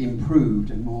environment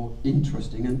improved and more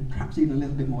interesting and perhaps even a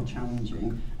little bit more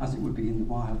challenging as it would be in the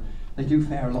wild, they do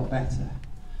fare a lot better.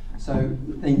 So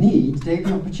they need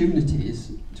daily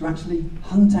opportunities to actually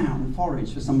hunt out and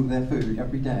forage for some of their food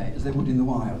every day as they would in the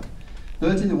wild.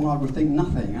 Birds in the wild would think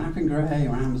nothing, an African grey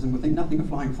or Amazon would think nothing of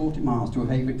flying 40 miles to a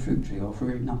favourite fruit tree or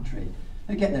fruit nut tree.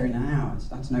 They get there in an hour,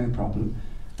 that's no problem.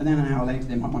 And then an hour later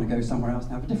they might want to go somewhere else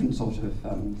and have a different sort of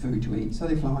food to eat, so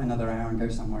they fly another hour and go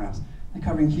somewhere else. They're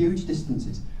covering huge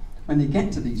distances. When they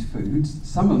get to these foods,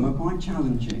 some of them are quite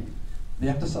challenging. They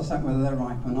have to suss out whether they're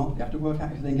ripe or not. They have to work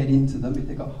out if they can get into them, if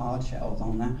they've got hard shells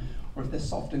on there, or if they're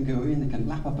soft and gooey and they can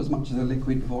lap up as much of the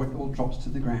liquid before it all drops to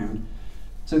the ground.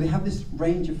 So they have this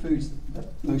range of foods that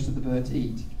most of the birds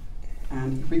eat.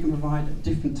 And if we can provide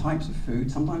different types of food,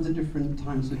 sometimes at different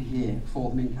times of year for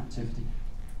them in captivity,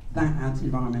 that adds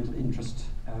environmental interest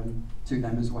to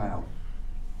them as well.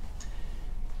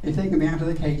 If they can be out of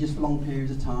their cages for long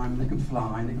periods of time, they can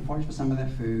fly, and they can forage for some of their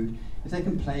food, if they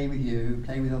can play with you,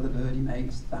 play with other birdie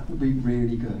mates, that would be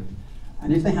really good.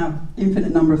 And if they have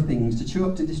infinite number of things to chew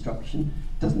up to destruction,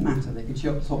 doesn't matter. They can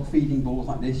chew up sort of feeding balls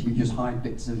like this, you just hide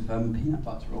bits of peanut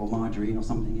butter or margarine or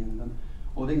something in them.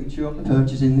 Or they can chew up the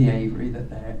perches in the aviary that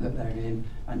they're in,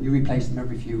 and you replace them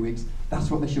every few weeks. That's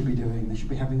what they should be doing. They should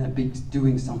be having their beaks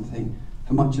doing something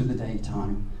for much of the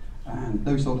daytime, and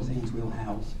those sort of things will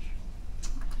help.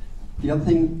 The other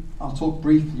thing I'll talk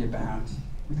briefly about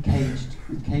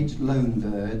with caged lone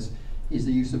birds is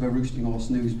the use of a roosting or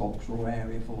snooze box or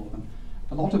area for them.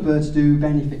 A lot of birds do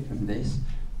benefit from this,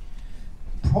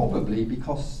 probably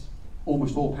because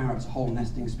almost all parrots are whole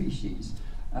nesting species,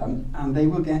 and they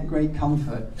will get great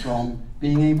comfort from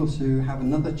being able to have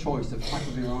another choice of type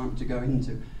of environment to go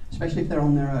into, especially if they're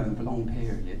on their own for long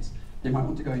periods. They might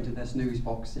want to go into their snooze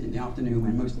box in the afternoon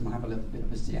when most of them have a little bit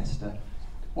of a siesta.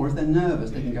 Or if they're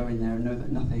nervous, they can go in there and know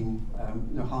that nothing,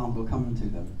 no harm will come to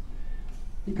them.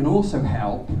 It can also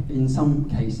help in some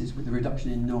cases with the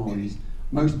reduction in noise.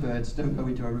 Most birds don't go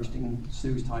into a roosting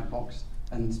snooze type box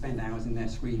and spend hours in there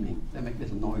screaming. They make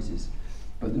little noises,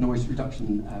 but the noise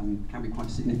reduction can be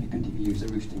quite significant if you use a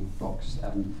roosting box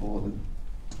for them.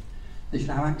 They should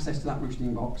have access to that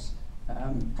roosting box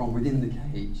from within the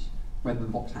cage, whether the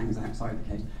box hangs outside the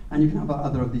cage, and you can have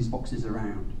other of these boxes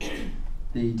around.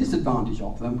 The disadvantage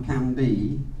of them can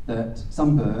be that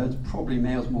some birds, probably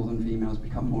males more than females,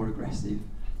 become more aggressive.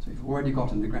 So if you've already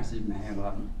got an aggressive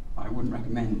male, I wouldn't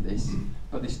recommend this,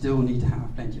 but they still need to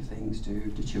have plenty of things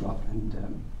to chew up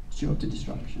and chew up to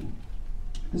destruction.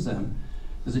 There's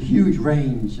a huge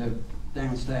range of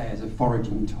downstairs of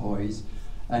foraging toys,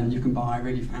 and you can buy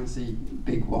really fancy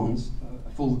big ones,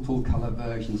 full colour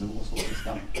versions of all sorts of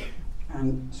stuff,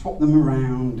 and swap them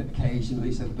around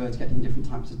occasionally so the bird's getting different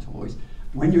types of toys.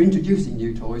 When you're introducing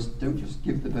new toys, don't just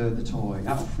give the bird the toy.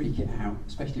 That'll freak it out,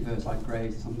 especially birds like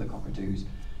greys and some of the cockatoos.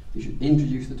 You should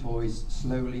introduce the toys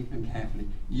slowly and carefully,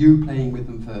 you playing with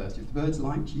them first. If the bird's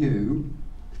liked you,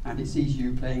 and it sees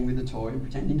you playing with the toy and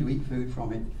pretending to eat food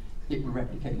from it, it will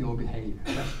replicate your behaviour,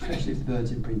 especially if the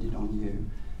bird's imprinted on you.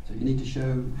 So you need to show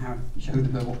the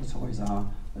bird what the toys are,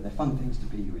 that they're fun things to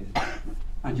be with.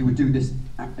 And you would do this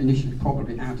initially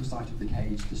probably out of sight of the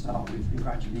cage to start with, and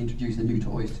gradually introduce the new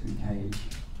toys to the cage.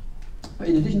 But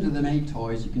in addition to the made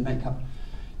toys, you can make up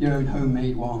your own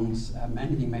homemade ones,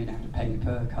 anything made out of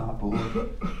paper,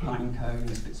 cardboard, pine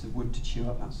cones, bits of wood to chew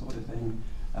up, that sort of thing,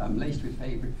 laced with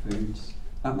favourite foods.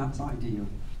 That's ideal.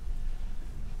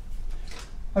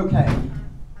 Okay,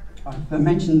 I've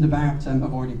mentioned about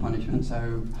avoiding punishment,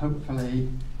 so hopefully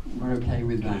we're okay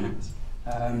with that.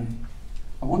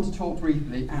 I want to talk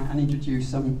briefly and introduce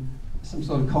some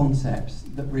sort of concepts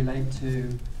that relate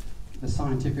to the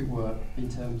scientific work in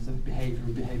terms of behaviour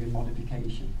and behaviour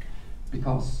modification,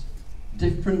 because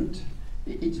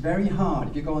it's very hard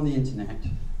if you go on the internet,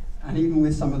 and even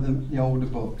with some of the older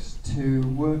books, to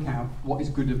work out what is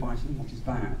good advice and what is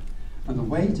bad. And the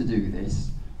way to do this,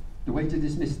 the way to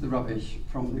dismiss the rubbish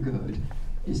from the good,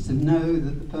 is to know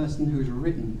that the person who has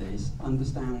written this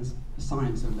understands the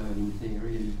science of learning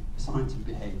theory and the science of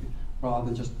behaviour, rather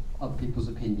than just other people's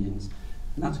opinions.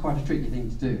 And that's quite a tricky thing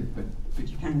to do, but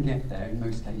you can get there in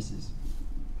most cases.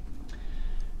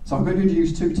 So I'm going to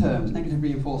introduce two terms, negative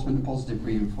reinforcement and positive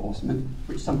reinforcement,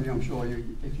 which some of you, I'm sure,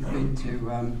 if you've been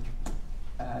to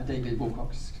David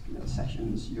Wilcox's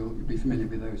sessions, you'll be familiar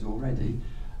with those already.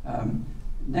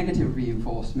 Negative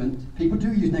reinforcement, people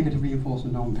do use negative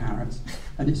reinforcement on parrots,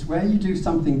 and it's where you do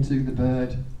something to the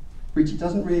bird which it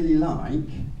doesn't really like.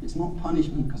 It's not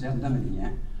punishment because he hasn't done anything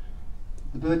yet.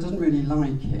 The bird doesn't really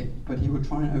like it, but he will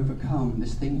try and overcome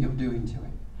this thing you're doing to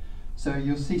it. So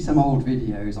you'll see some old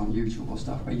videos on YouTube or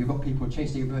stuff where you've got people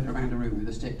chasing a bird around a room with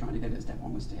a stick, trying to get it to step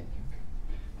on the stick.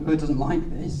 The bird doesn't like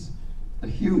this. The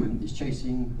human is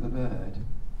chasing the bird.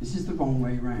 This is the wrong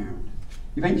way round.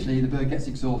 Eventually the bird gets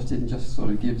exhausted and just sort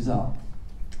of gives up.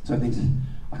 So it thinks,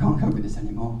 I can't cope with this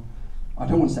anymore. I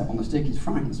don't want to step on the stick, it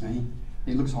frightens me.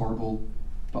 It looks horrible,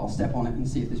 but I'll step on it and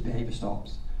see if this behaviour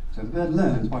stops. So the bird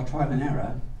learns by trial and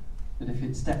error that if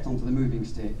it steps onto the moving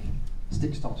stick, the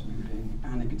stick stops moving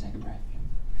and it can take a break.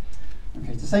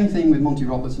 Okay, it's the same thing with Monty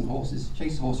Roberts and horses.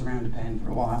 Chase the horse around a pen for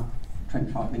a while,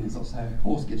 25 minutes or so.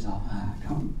 Horse gives up,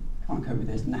 can't cope with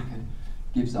this, knackered,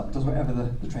 gives up, does whatever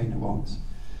the trainer wants.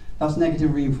 That's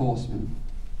negative reinforcement.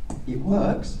 It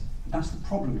works. That's the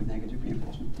problem with negative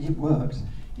reinforcement. It works.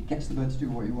 It gets the bird to do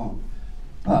what you want.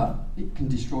 But it can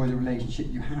destroy the relationship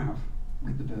you have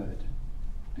with the bird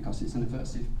because it's an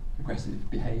aversive,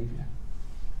 aggressive behaviour.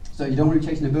 So you don't want to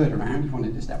be chasing a bird around. You want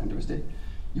it to step onto a stick.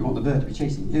 You want the bird to be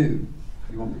chasing you.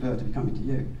 You want the bird to be coming to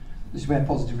you. This is where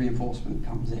positive reinforcement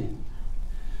comes in.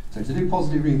 So to do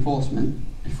positive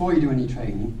reinforcement, before you do any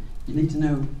training, you need to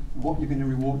know what you're going to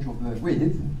reward your bird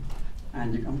with,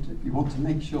 and you want to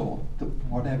make sure that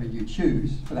whatever you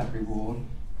choose for that reward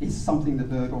is something the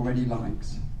bird already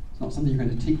likes. It's not something you're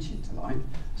going to teach it to like.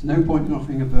 There's no point in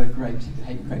offering a bird grapes if it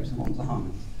hates grapes and wants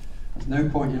almonds. There's no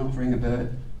point in offering a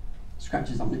bird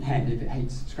scratches on its head if it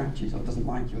hates scratches or doesn't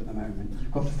like you at the moment.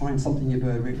 You've got to find something your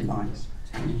bird really likes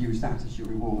and you use that as your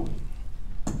reward.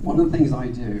 One of the things I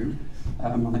do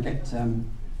when I get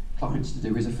clients to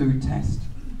do is a food test,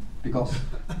 because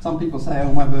some people say,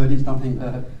 oh, my bird eats nothing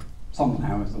but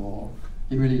sunflowers, or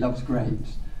he really loves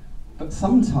grapes. But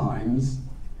sometimes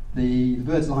the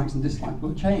bird's likes and dislikes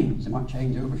will change. It might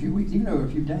change over a few weeks, even over a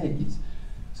few days.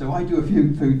 So I do a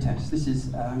few food tests. This is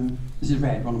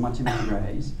Red, one of my Timothy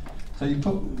Greys. So you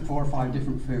put 4 or 5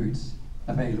 different foods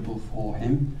available for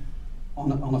him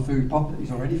on a food pot that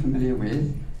he's already familiar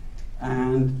with,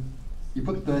 and you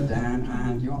put the bird down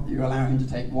and you allow him to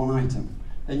take one item.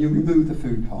 Then you remove the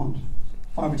food pot.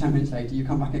 5 or 10 minutes later, you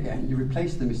come back again, you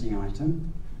replace the missing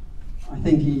item. I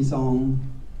think he's on,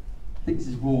 I think this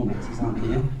is walnuts, he's on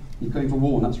here. He's going for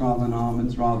walnuts rather than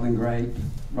almonds, rather than grape,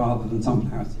 rather than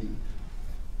sunflower seed.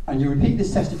 And you repeat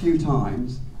this test a few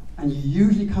times, and you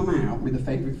usually come out with a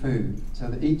favourite food, so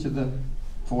that each of the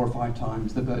 4 or 5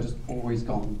 times the bird has always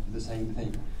gone for the same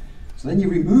thing. So then you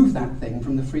remove that thing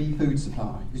from the free food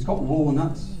supply. If he's got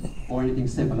walnuts or anything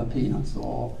similar, peanuts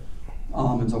or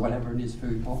almonds or whatever in his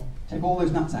food pot, take all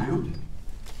those nuts out,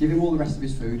 give him all the rest of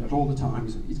his food at all the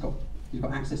times. He's got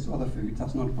access to other foods,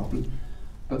 that's not a problem.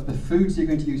 But the foods you're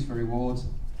going to use for rewards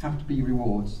have to be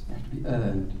rewards, they have to be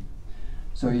earned.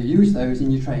 So you use those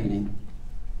in your training.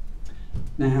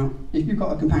 Now, if you've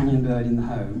got a companion bird in the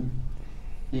home,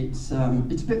 it's a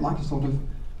bit like a sort of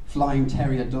flying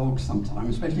terrier dog sometimes,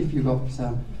 especially if you've got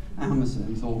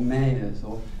Amazons or mares,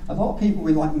 or a lot of people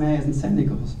with like mares and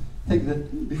Senegals think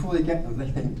that before they get them, they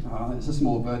think, oh, it's a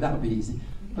small bird, that'll be easy.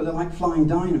 But they're like flying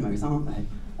dynamos, aren't they?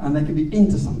 And they can be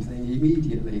into something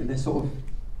immediately, and they're sort of,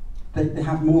 they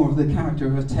have more of the character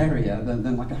of a terrier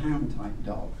than like a hound type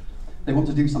dog. They want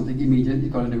to do something immediately,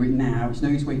 you've got to do it now, it's no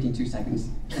use waiting 2 seconds,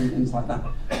 and things like that.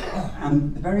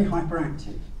 And they're very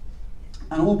hyperactive.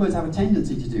 And all birds have a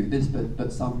tendency to do this,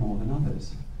 but some more than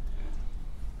others.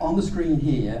 On the screen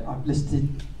here, I've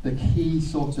listed the key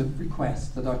sorts of requests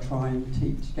that I try and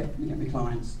teach, get my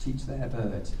clients to teach their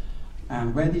birds.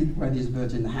 And where these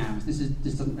birds in the house, this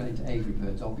doesn't relate to aviary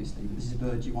birds, obviously, but this is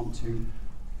birds you want to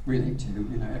relate to,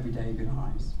 every day of your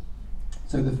lives.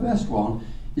 So the first one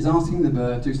is asking the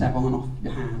bird to step on and off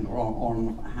your hand or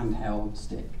on a handheld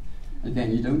stick.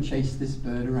 Again, you don't chase this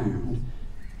bird around.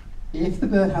 If the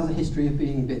bird has a history of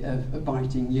being of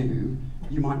biting you,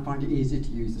 you might find it easier to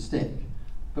use the stick.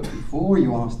 But before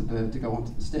you ask the bird to go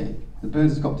onto the stick, the bird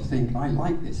has got to think, I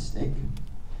like this stick.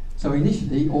 So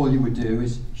initially, all you would do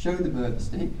is show the bird the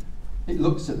stick. It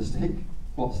looks at the stick.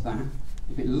 What's that?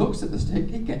 If it looks at the stick,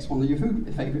 it gets one of your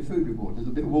favourite food rewards, a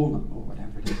little bit of walnut or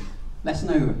whatever it is.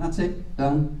 Lesson over. That's it.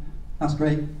 Done. That's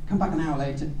great. Come back an hour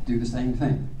later, do the same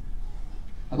thing.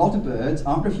 A lot of birds,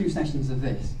 after a few sessions of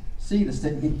this, see the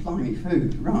stick and think, blimey,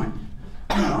 food, right.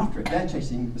 And after it, they're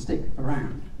chasing the stick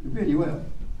around. It really will.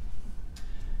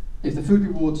 If the food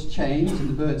rewards change and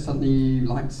the bird suddenly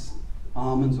likes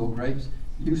almonds or grapes,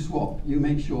 you swap. You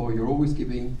make sure you're always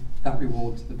giving that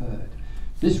reward to the bird.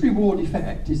 This reward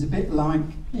effect is a bit like,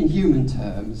 in human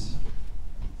terms,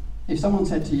 if someone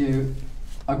said to you,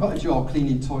 I've got a job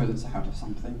cleaning toilets out of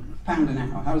something, £1 an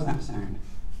hour, how does that sound?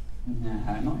 No,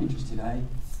 not interested, eh?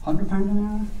 £100 an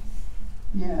hour?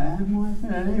 Yeah,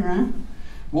 really, right?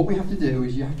 What we have to do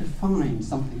is you have to find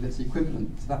something that's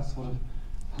equivalent to that sort of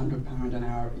 £100 an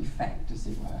hour effect, as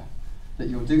it were. That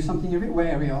you'll do something you're a bit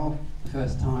wary of the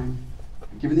first time,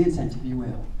 given the incentive you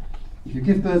will. If you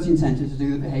give birds the incentive to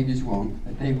do the behaviours you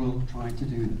want, they will try to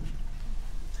do them.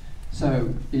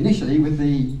 So initially, with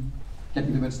the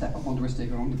getting the bird to step up onto a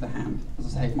stick or onto the hand, as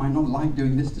I say, it might not like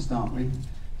doing this to start with,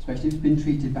 especially if it's been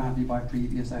treated badly by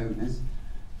previous owners.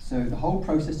 So the whole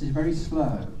process is very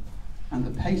slow, and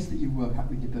the pace that you work at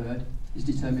with your bird is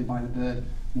determined by the bird,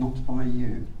 not by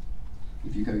you.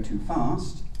 If you go too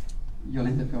fast, you'll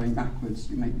end up going backwards,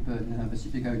 you make the bird nervous.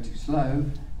 If you go too slow,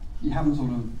 you haven't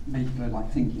sort of made the bird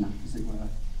like thinking enough, as it were.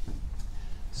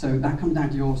 So that comes down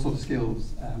to your sort of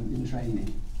skills in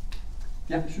training.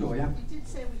 Yeah, sure, yeah. You did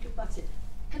say we could butt it.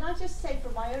 Can I just say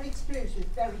from my own experience with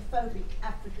very phobic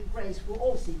African greys, who are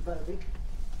all phobic,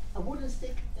 a wooden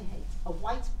stick they hate, a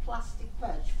white plastic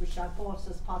perch, which I bought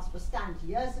as part of a stand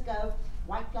years ago,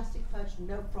 white plastic perch,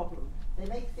 no problem. They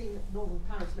make northern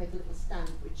parrots make a little stand,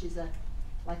 which is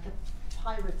like a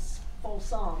pirate's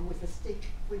false arm with a stick,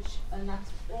 and that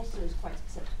also is quite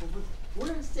acceptable. But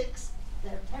wooden sticks,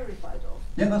 they're terrified of.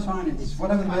 Yeah, that's fine. It's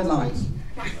whatever the bird likes.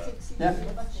 Plastics yeah.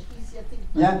 A much easier thing.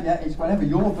 Yeah, it's whatever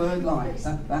your bird likes.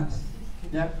 That's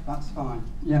fine.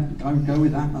 Yeah, go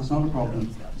with that. That's not a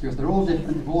problem. Because they're all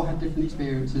different. They've all had different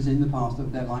experiences in the past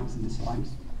of their likes and dislikes.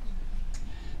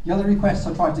 The other request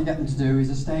I try to get them to do is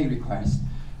a stay request.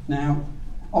 Now,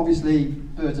 obviously,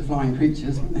 birds are flying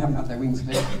creatures. They haven't had their wings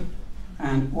clipped.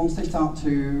 And once they start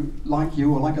to like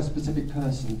you or like a specific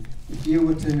person, if you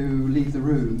were to leave the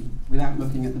room without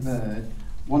looking at the bird,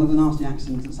 one of the nasty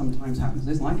accidents that sometimes happens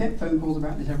is, and I get phone calls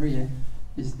about this every year,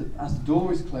 is that as the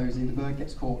door is closing, the bird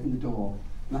gets caught in the door,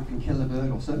 and that can kill a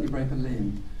bird or certainly break a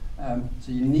limb.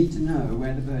 So you need to know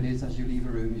where the bird is as you leave a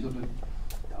room. You sort of,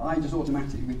 I just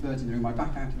automatically, with birds in the room, I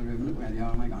back out of the room and look where they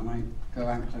are, and I go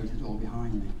out and close the door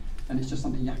behind me. And it's just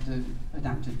something you have to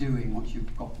adapt to doing once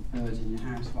you've got birds in your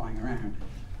house flying around.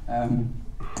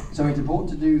 So it's important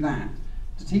to do that.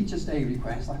 To teach a stay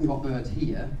request, I haven't got birds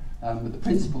here, but the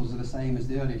principles are the same as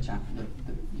the earlier chapter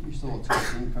that you saw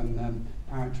talking from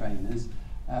parrot trainers.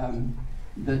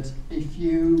 That if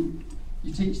you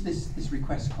teach this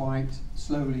request quite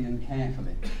slowly and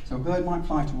carefully. So a bird might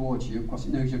fly towards you, of course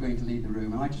it knows you're going to leave the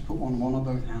room, and I just put one or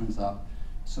both hands up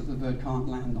so the bird can't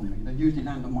land on me. They usually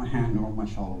land on my hand or on my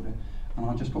shoulder, and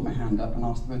I'll just put my hand up and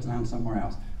ask the bird to land somewhere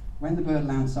else. When the bird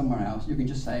lands somewhere else, you can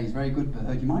just say, he's a very good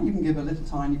bird. You might even give a little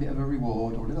tiny bit of a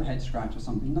reward or a little head scratch or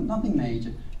something, nothing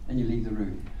major, then you leave the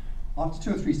room.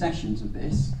 After 2 or 3 sessions of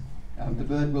this, the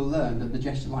bird will learn that the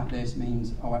gesture like this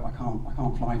means, oh, I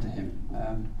can't fly to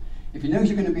him. If he knows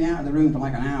you're going to be out of the room for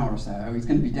like an hour or so, he's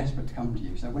going to be desperate to come to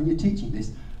you. So when you're teaching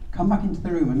this, come back into the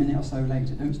room a minute or so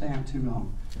later. Don't stay out too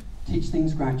long. Teach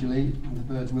things gradually, and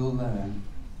the birds will learn.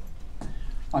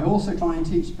 I also try and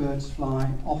teach birds to fly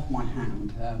off my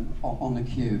hand on the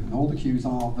cue, and all the cues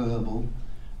are verbal.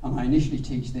 And I initially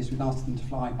teach this with asking them to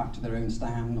fly back to their own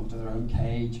stand or to their own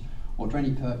cage or to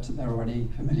any perch that they're already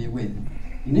familiar with.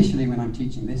 Initially, when I'm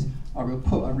teaching this, I will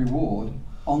put a reward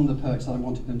on the perch that I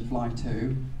wanted them to fly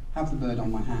to, have the bird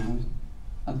on my hand,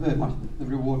 and the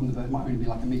reward and the bird might only be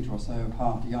like a metre or so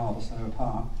apart, a yard or so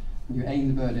apart. And you aim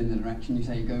the bird in the direction, you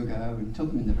say go, go, and tilt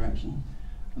them in the direction,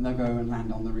 and they'll go and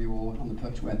land on the reward, on the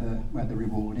perch where the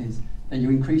reward is. Then you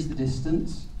increase the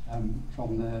distance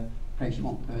from the place you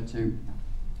want the bird to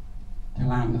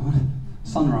land on,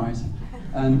 sunrise.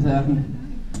 And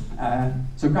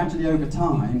so gradually over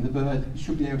time, the bird, you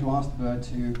should be able to ask the bird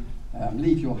to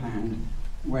leave your hand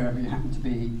wherever you happen to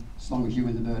be, as long as you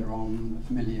and the bird are on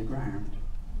familiar ground.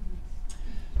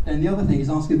 Then the other thing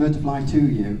is asking the bird to fly to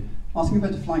you. Asking a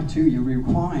bird to fly to you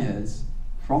requires,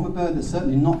 from a bird that's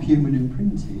certainly not human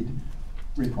imprinted,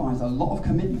 requires a lot of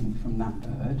commitment from that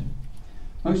bird.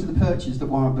 Most of the perches that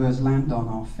wild birds land on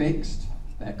are fixed,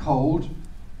 they're cold,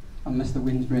 unless the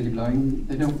wind's really blowing.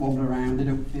 They don't wobble around, they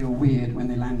don't feel weird when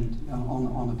they land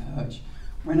on a perch.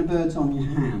 When a bird's on your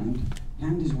hand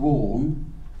is warm,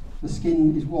 the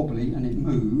skin is wobbly and it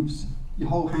moves, your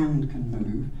whole hand can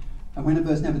move, and when a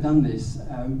bird's never done this,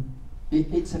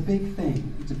 it's a big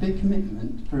thing. It's a big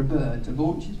commitment for a bird to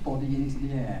launch its body into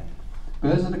the air.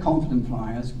 Birds that are confident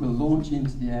flyers will launch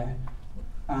into the air,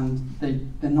 and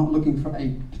they're not looking for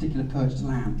a particular perch to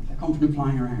land. They're confident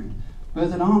flying around.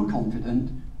 Birds that aren't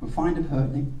confident will find a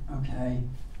perch and think, okay,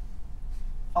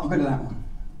 I'll go to that one.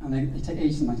 And they take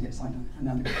ages sometimes to get sight on it, and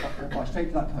then they fly straight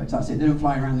to that perch. That's it. They don't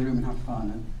fly around the room and have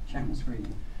fun and shout and scream.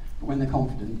 But when they're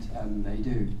confident, they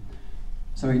do.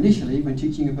 So initially, when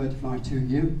teaching a bird to fly to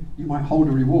you, you might hold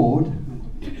a reward.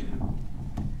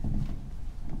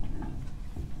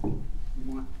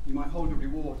 You might hold a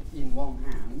reward in one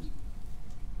hand,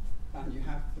 and you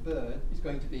have the bird is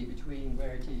going to be between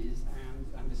where it is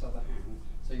and this other hand.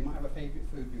 So you might have a favourite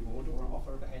food reward or an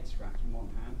offer of a head scratch in one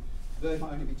hand. The bird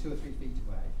might only be 2 or 3 feet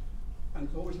away, and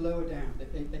it's always lower down. They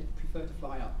prefer to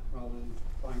fly up rather than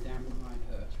flying down from a high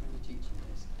perch when you're teaching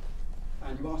this.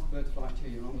 And you ask the bird to fly to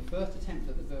you, and on the first attempt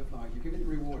that the bird flies, you give it the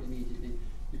reward immediately.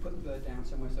 You put the bird down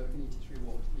somewhere so it can eat its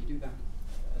reward. You do that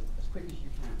as quick as you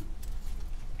can.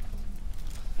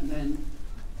 And then,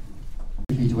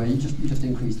 feet away, you just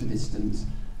increase the distance,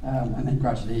 and then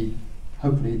gradually,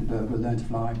 hopefully, the bird will learn to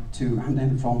fly to and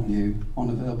then from you on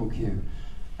a verbal cue.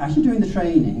 As you're doing the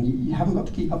training, you haven't got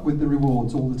to keep up with the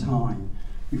rewards all the time.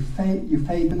 You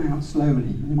fade them out slowly.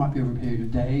 It might be over a period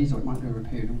of days, or it might be over a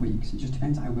period of weeks. It just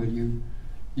depends how good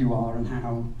you are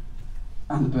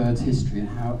and the bird's history and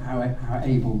how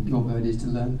able your bird is to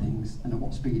learn things and at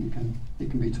what speed it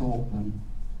can be taught them.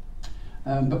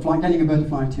 But getting a bird to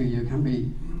fly to you can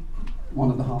be one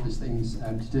of the hardest things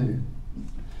to do.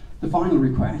 The final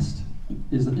request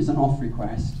is an off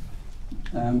request.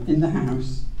 In the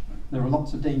house, there are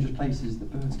lots of dangerous places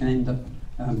that birds can end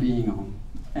up being on.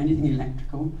 Anything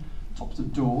electrical, tops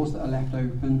of doors that are left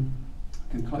open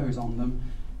can close on them.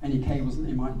 Any cables that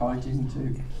they might bite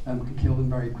into can kill them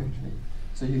very quickly.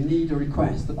 So you need a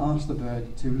request that asks the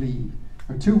bird to leave.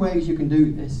 There are 2 ways you can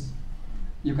do this.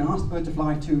 You can ask the bird to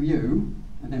fly to you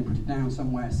and then put it down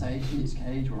somewhere safe in its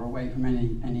cage or away from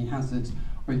any hazards,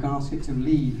 or you can ask it to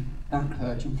leave that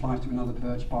perch and fly to another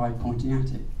perch by pointing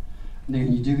at it. And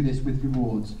then you do this with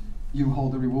rewards. you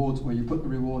hold the rewards, or you put the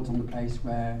rewards on the place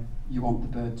where you want the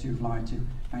bird to fly to,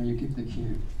 and you give the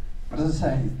cue. But as I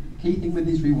say, the key thing with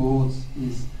these rewards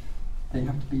is they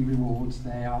have to be rewards.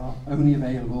 They are only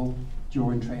available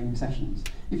during training sessions.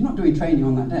 If you're not doing training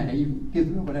on that day, you can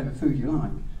give them whatever food you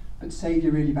like, but save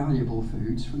your really valuable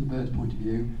foods from the bird's point of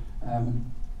view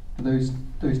for those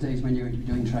days when you're going to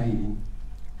be doing training.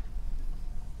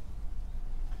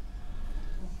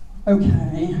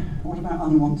 Okay, what about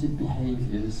unwanted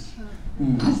behaviours?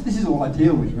 This is all I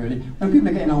deal with, really. When people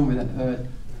are getting on with a bird,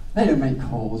 they don't make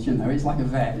calls, you know, it's like a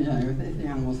vet, you know, if the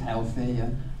animal's healthy,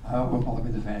 I won't bother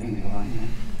with the vet anyway, you know.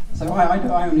 So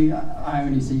I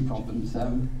only see problems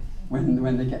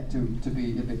when they get to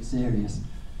be a bit serious.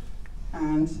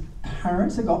 And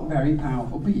parrots have got very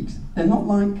powerful beaks. They're not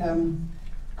like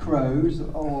crows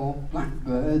or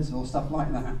blackbirds or stuff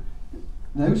like that.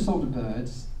 Those sort of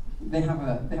birds, they have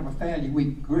a fairly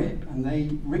weak grip, and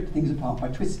they rip things apart by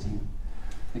twisting.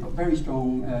 They've got very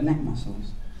strong neck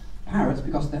muscles. Parrots,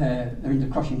 because they're into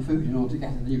crushing food in order to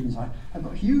get to the nutrient side, have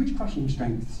got huge crushing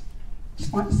strengths.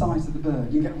 Despite the size of the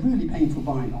bird, you get a really painful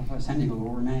bite off a Senegal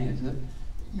or a mare that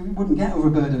you wouldn't get over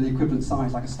a bird of the equivalent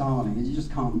size like a starling, and you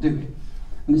just can't do it.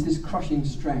 And there's this crushing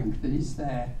strength that is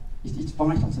there. It's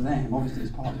vital to them, obviously,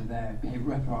 as part of their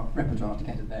behavioural repertoire to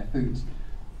get at their foods.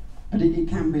 But it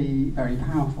can be very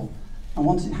powerful. And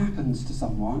once it happens to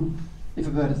someone, if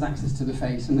a bird has access to the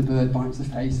face and the bird bites the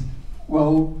face,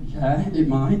 well, yeah, it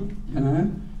might, you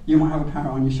know. You might have a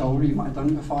parrot on your shoulder, you might have done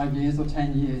it for 5 years or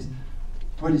 10 years,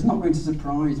 but it's not going to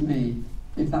surprise me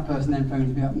if that person then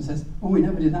phones me up and says, oh, we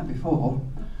never did that before.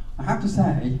 I have to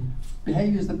say,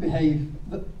 behaviours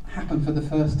that happen for the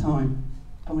first time,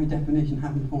 by definition,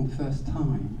 happen for the first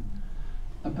time.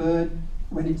 A bird,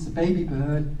 when it's a baby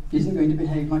bird, isn't going to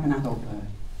behave like an adult bird.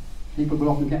 People will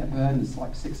often get a bird that's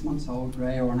like 6 months old,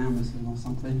 grey or an Amazon or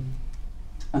something,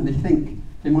 and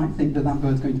they might think that that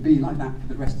bird's going to be like that for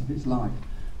the rest of its life.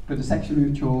 But a sexually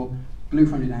mature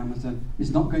blue-fronted Amazon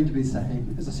is not going to be the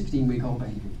same as a 16-week-old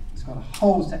baby. It's got a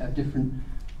whole set of different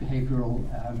behavioural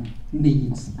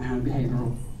needs and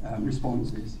behavioural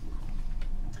responses.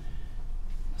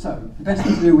 So, the best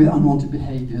thing to do with unwanted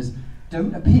behaviours,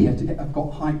 don't appear to have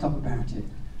got hyped up about it.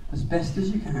 As best as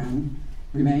you can,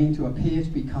 remain to appear to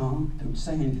be calm, don't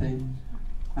say anything,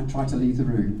 and try to leave the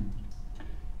room.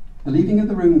 The leaving of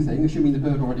the room thing, assuming the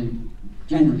bird already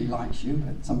generally likes you,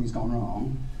 but something's gone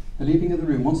wrong, the leaving of the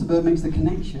room, once the bird makes the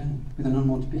connection with an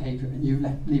unwanted behaviour and you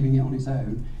leaving it on its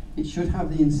own, it should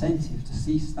have the incentive to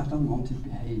cease that unwanted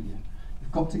behaviour.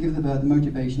 You've got to give the bird the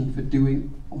motivation for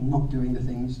doing or not doing the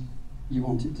things you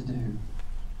want it to do.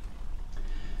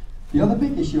 The other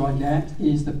big issue I get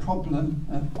is the problem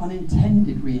of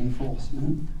unintended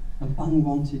reinforcement of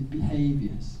unwanted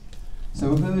behaviours.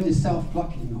 So a bird is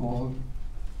self-plucking or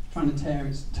trying to tear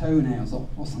its toenails off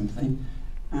or something,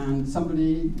 and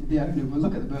somebody, the owner, will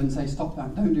look at the bird and say, stop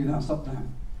that, don't do that, stop that.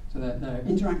 So they're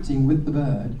interacting with the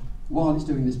bird while it's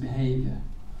doing this behaviour.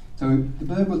 So the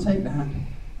bird will take that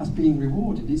as being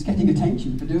rewarded. It's getting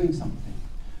attention for doing something.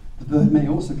 The bird may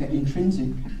also get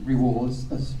intrinsic rewards,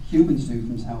 as humans do,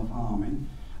 from self-harming.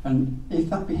 And if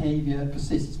that behaviour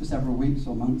persists for several weeks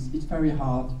or months, it's very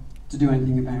hard to do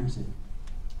anything about it.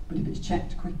 But if it's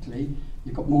checked quickly,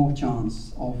 you've got more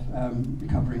chance of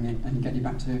recovering it and getting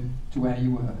back to where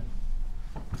you were.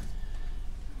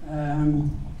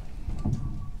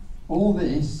 All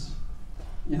this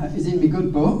is in my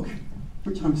good book,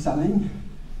 which I'm selling.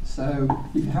 So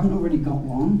if you haven't already got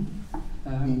one,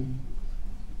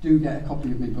 do get a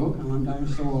copy of my book, and I'm down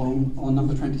on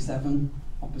number 27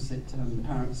 opposite the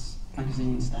Parrots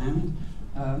magazine stand.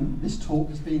 This talk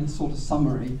has been a sort of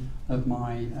summary of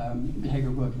my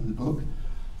behavioural work in the book.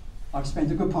 I've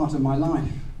spent a good part of my life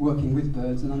working with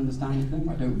birds and understanding them.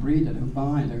 I don't breed, I don't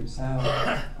buy, I don't sell.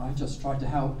 I just try to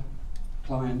help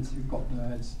clients who've got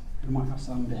birds who might have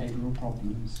some behavioural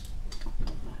problems.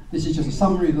 This is just a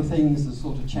summary of the things, a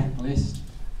sort of checklist.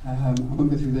 I won't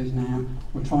go through those now.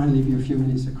 We'll try and leave you a few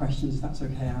minutes for questions, if that's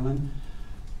okay, Alan.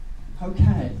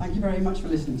 Okay, thank you very much for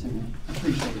listening to me. I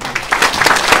appreciate it.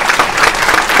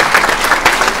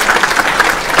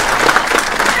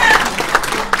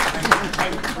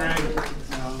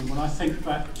 When I think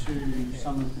back to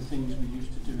some of the things we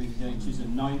used to do in the 80s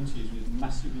and 90s with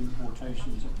massive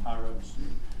importations of parrots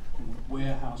and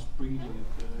warehouse breeding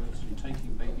of birds and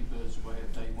taking baby birds away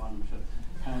at day one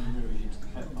to hand rearing into the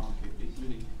pet market, it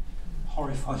really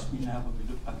horrifies me now when we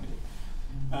look back at it.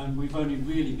 And we've only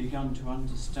really begun to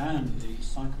understand the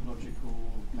psychological,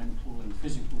 mental and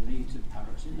physical needs of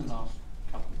parrots in the last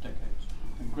couple of decades.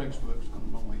 And Greg's work's gone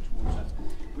a long way towards that.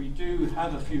 We do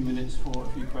have a few minutes for a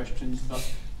few questions, but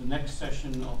the next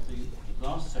session of the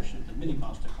last session, the mini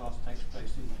masterclass, takes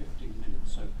place in 15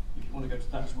 minutes. So if you want to go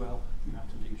to that as well, you have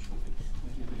to leave shortly.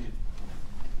 Thank you, Vivian.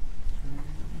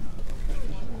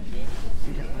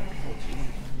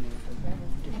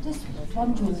 I'm just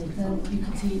wondering if you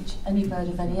can teach any bird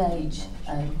of any age.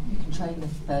 You can train the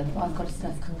bird. I've got a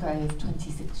South African grey of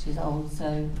 26 years old,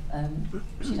 so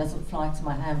she doesn't fly to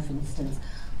my hand, for instance.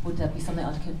 Would there be something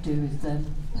I could do with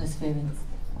perseverance?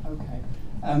 Okay.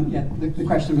 Yeah, the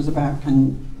question was about,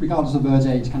 regardless of bird's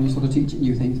age, can you sort of teach it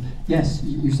new things? Yes,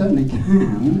 you certainly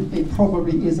can. It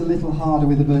probably is a little harder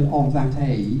with a bird of that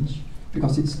age,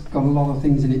 because it's got a lot of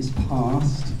things in its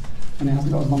past, and it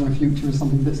hasn't got as long a future as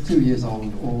something that's 2 years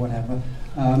old or whatever.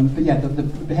 But yeah, the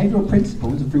behavioural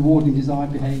principles of rewarding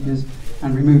desired behaviours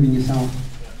and removing yourself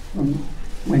from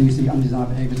when you see undesired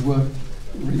behaviours work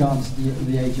regardless of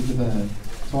the age of the bird.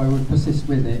 So I would persist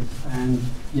with it, and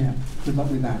yeah, good luck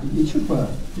with that. It should work.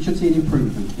 You should see an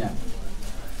improvement, yeah.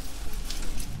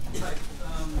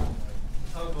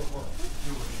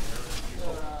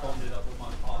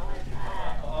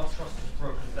 Our trust has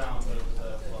broken down over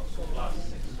the last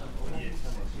 6 or 7 years,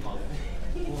 months.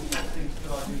 What things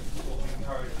could I do to sort of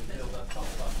encourage and build that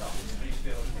trust back up? We used to be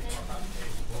able to pick up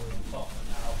applications for the top, and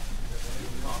now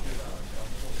we can't do that. So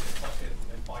I'm sort of stuck in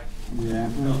and biting. Yeah,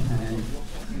 okay.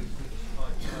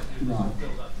 Right.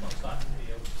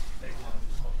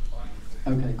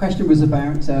 Okay, question was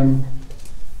about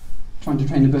trying to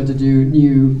train a bird to do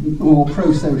new, more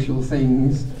pro-social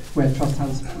things where trust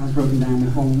has broken down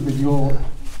with your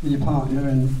partner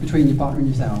and between your partner and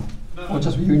yourself, or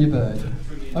just with you and your bird.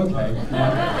 Okay,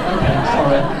 yeah. Okay,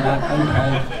 sorry,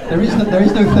 yeah, okay. There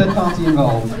is no third party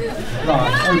involved.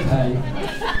 Right, okay.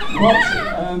 What?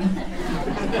 Yeah.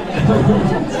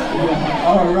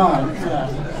 Oh, right. Yeah.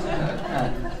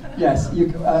 Yes. You.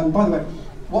 By the way,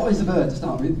 what is the bird to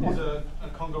start with? He's a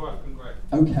Congo African grey.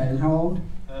 Okay, and how old?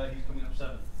 He's coming up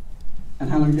 7. And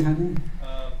how long have you had him?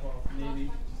 Well,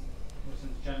 nearly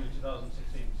since January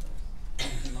 2016.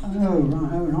 So oh,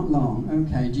 right. Oh, not long.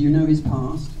 Okay. Do you know his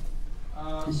past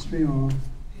history or?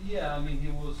 Yeah, I mean he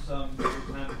was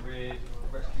hand-reared,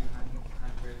 rescue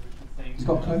hand-reared, different things. He's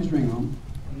got a closed ring on.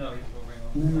 No, he's got a ring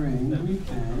on. No ring. No, Okay.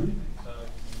 So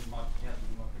he hasn't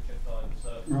been microchipped.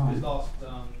 So right. His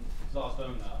last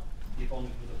owner, he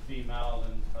bonded with a female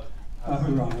and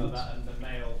right. that, and the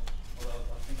male. Although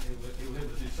I think he was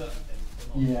able to do certain things, but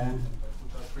not yeah. certain things,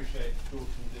 which I appreciate George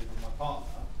can do with my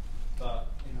partner. But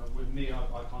with me, I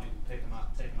can't even take him out.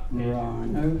 Right.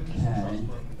 Okay.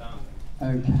 Broken down.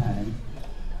 Okay.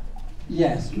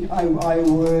 Yes, I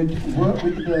would work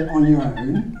with the bird on your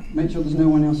own, make sure there's no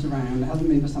one else around, it hasn't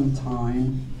been for some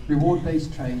time,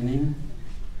 reward-based training.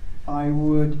 I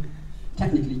would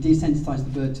technically desensitise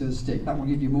the bird to a stick. That will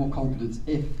give you more confidence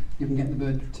if you can get the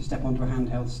bird to step onto a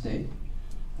handheld stick.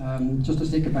 Just a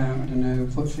stick about, I don't know, a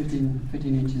foot 15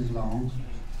 inches long.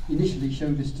 Initially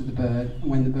show this to the bird, and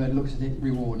when the bird looks at it,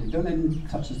 reward it. Don't let him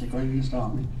touch the stick or anything to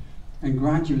start with. And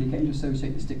gradually get him to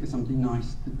associate the stick with something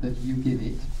nice that you give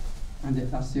it. And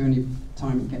that's the only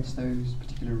time it gets those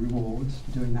particular rewards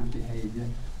for doing that behaviour.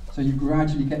 So you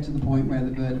gradually get to the point where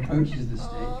the bird approaches the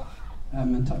stick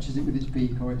and touches it with its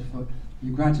beak or its foot.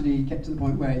 You gradually get to the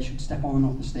point where it should step on and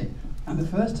off the stick. And the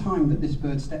first time that this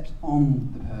bird steps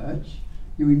on the perch,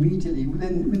 you immediately,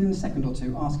 within a second or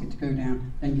two, ask it to go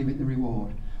down and give it the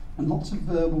reward. And lots of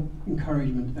verbal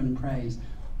encouragement and praise.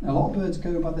 A lot of birds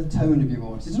go by the tone of your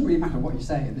voice. It doesn't really matter what you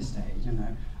say at this stage,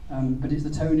 but it's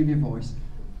the tone of your voice.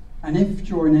 And if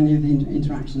during any of the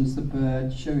interactions the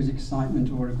bird shows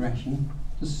excitement or aggression,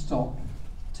 just stop.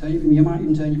 You might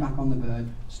even turn your back on the bird,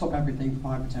 stop everything for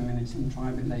 5 or 10 minutes and try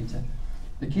a bit later.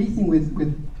 The key thing with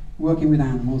working with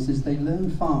animals is they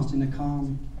learn fast in a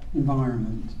calm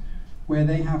environment where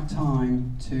they have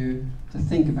time to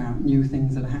think about new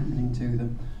things that are happening to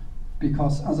them.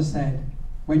 Because, as I said,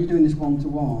 when you're doing this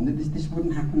one-to-one, this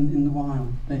wouldn't happen in the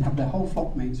wild. They'd have their whole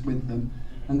flock mates with them,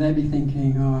 and they'd be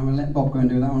thinking, oh, I'm going to let Bob go and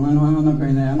do that one. No, I'm not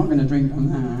going there. I'm not going to drink from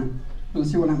that. We'll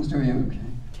see what happens to him. Okay.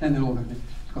 Then they'll all go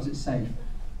because it's safe.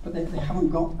 But they haven't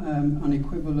got an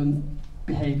equivalent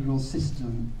behavioural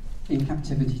system in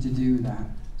captivity to do that.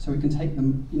 So it can take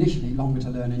them initially longer to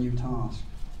learn a new task.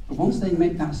 But once they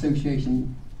make that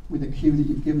association with a cue that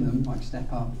you've given them, like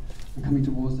step up and coming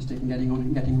towards the stick and getting on it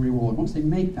and getting a reward, once they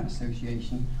make that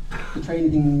association, the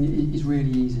training is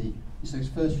really easy. It's those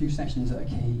first few sessions that are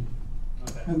key.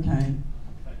 Okay.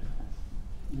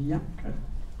 Yeah. Okay.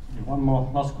 One more,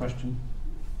 last question.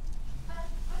 I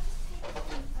just take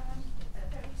a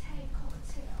very tame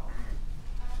cockatiel.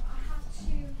 I have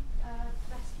 2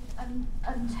 rescued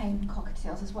untamed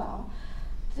cockatiels as well.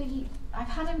 I've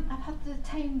had the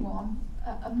tame one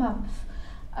a month,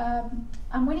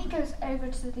 And when he goes over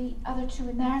to the other two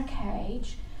in their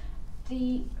cage,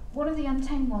 one of the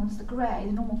untamed ones, the grey,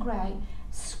 the normal grey,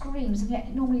 screams, and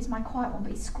yet normally he's my quiet one,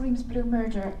 but he screams blue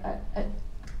murder at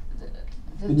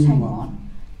the tame one.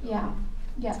 Yeah,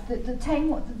 the tame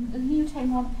one, the new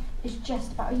tame one is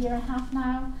just about 1.5 years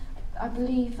now. I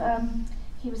believe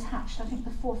he was hatched, I think, the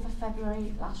 4th of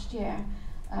February last year.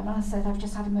 And I said I've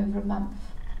just had him over a month.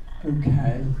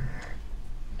 Okay.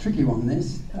 Tricky one,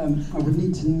 this. I would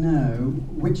need to know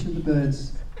which of the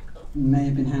birds may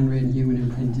have been handwritten, human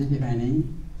imprinted, if any.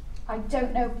 I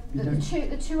don't know.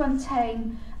 The two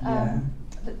untamed,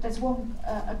 there's one,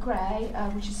 a grey,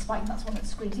 which is Spike, and that's one that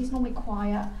screams. He's normally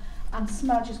quiet, and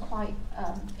Smudge is quite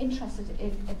interested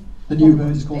in the new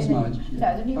bird is called Smudge?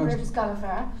 No, the new bird is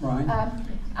Gulliver. Right.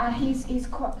 And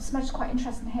Smudge is quite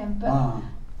interested in him, but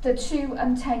the two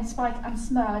untamed, Spike and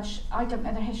Smudge, I don't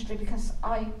know their history because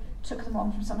I took them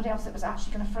on from somebody else that was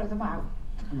actually going to throw them out.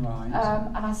 Right.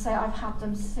 And I say I've had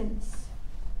them since,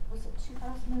 was it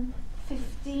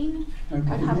 2015?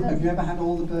 Okay. Have you ever had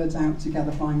all the birds out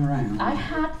together flying around? I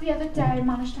had the other day,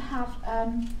 managed to have,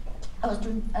 I was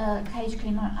doing cage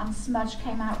cleaning and Smudge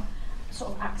came out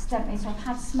sort of accidentally, so I've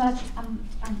had Smudge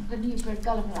and the new bird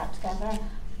Gulliver out together,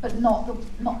 but not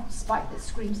Spike that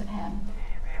screams at him.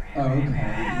 Oh, okay,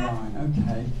 right,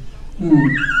 okay.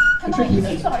 Can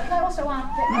I also add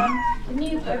that the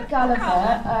new bird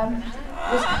Gulliver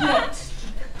was clipped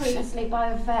previously by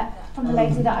a vet from the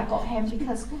lady that I got him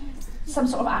because some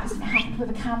sort of accident happened with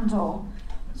a candle.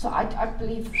 So I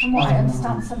believe, from what I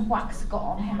understand, some wax had got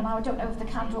on him, and I don't know if the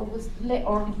candle was lit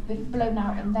or had been blown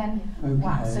out and then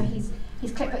wax. So he's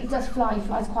clipped, but he does fly. He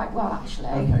flies quite well, actually.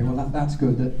 Okay, well that's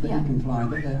good that he can fly,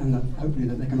 and hopefully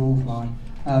that they can all fly.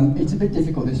 It's a bit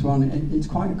difficult, this one. It's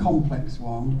quite a complex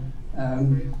one.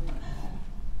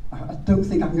 I don't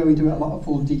think I can go into a lot of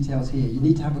full details here. You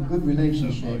need to have a good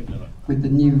relationship with the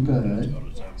new bird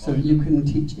so that you can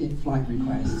teach it flight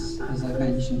requests, as I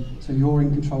mentioned, so you're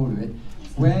in control of it.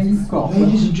 Where you've got...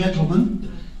 Ladies and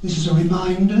gentlemen, this is a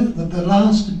reminder that the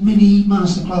last mini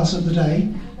masterclass of the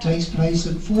day takes place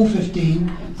at 4:15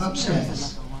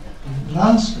 upstairs.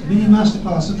 Last mini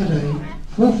masterclass of the day,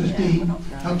 4:15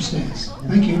 upstairs.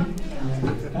 Thank you.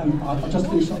 I'll just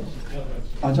finish up.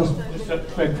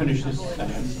 Greg, finish this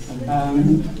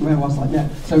session. Where was I? Yeah.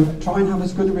 So try and have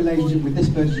as good a relationship with this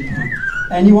bird as you can.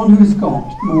 Anyone who's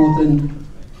got more than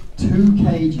 2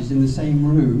 cages in the same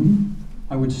room,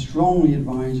 I would strongly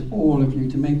advise all of you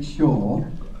to make sure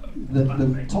that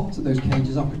the tops of those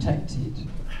cages are protected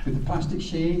with a plastic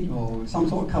sheet or some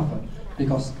sort of cover,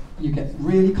 because you get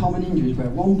really common injuries where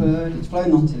one bird is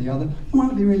flown onto the other. They might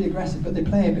not be really aggressive, but they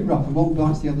play a bit rough and one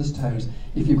bites the other's toes.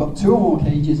 If you've got 2 or more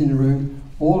cages in a room,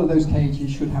 all of those cages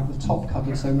should have the top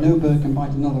covered so no bird can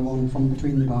bite another one from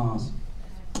between the bars.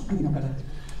 I think I better.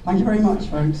 Thank you very much,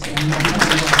 folks.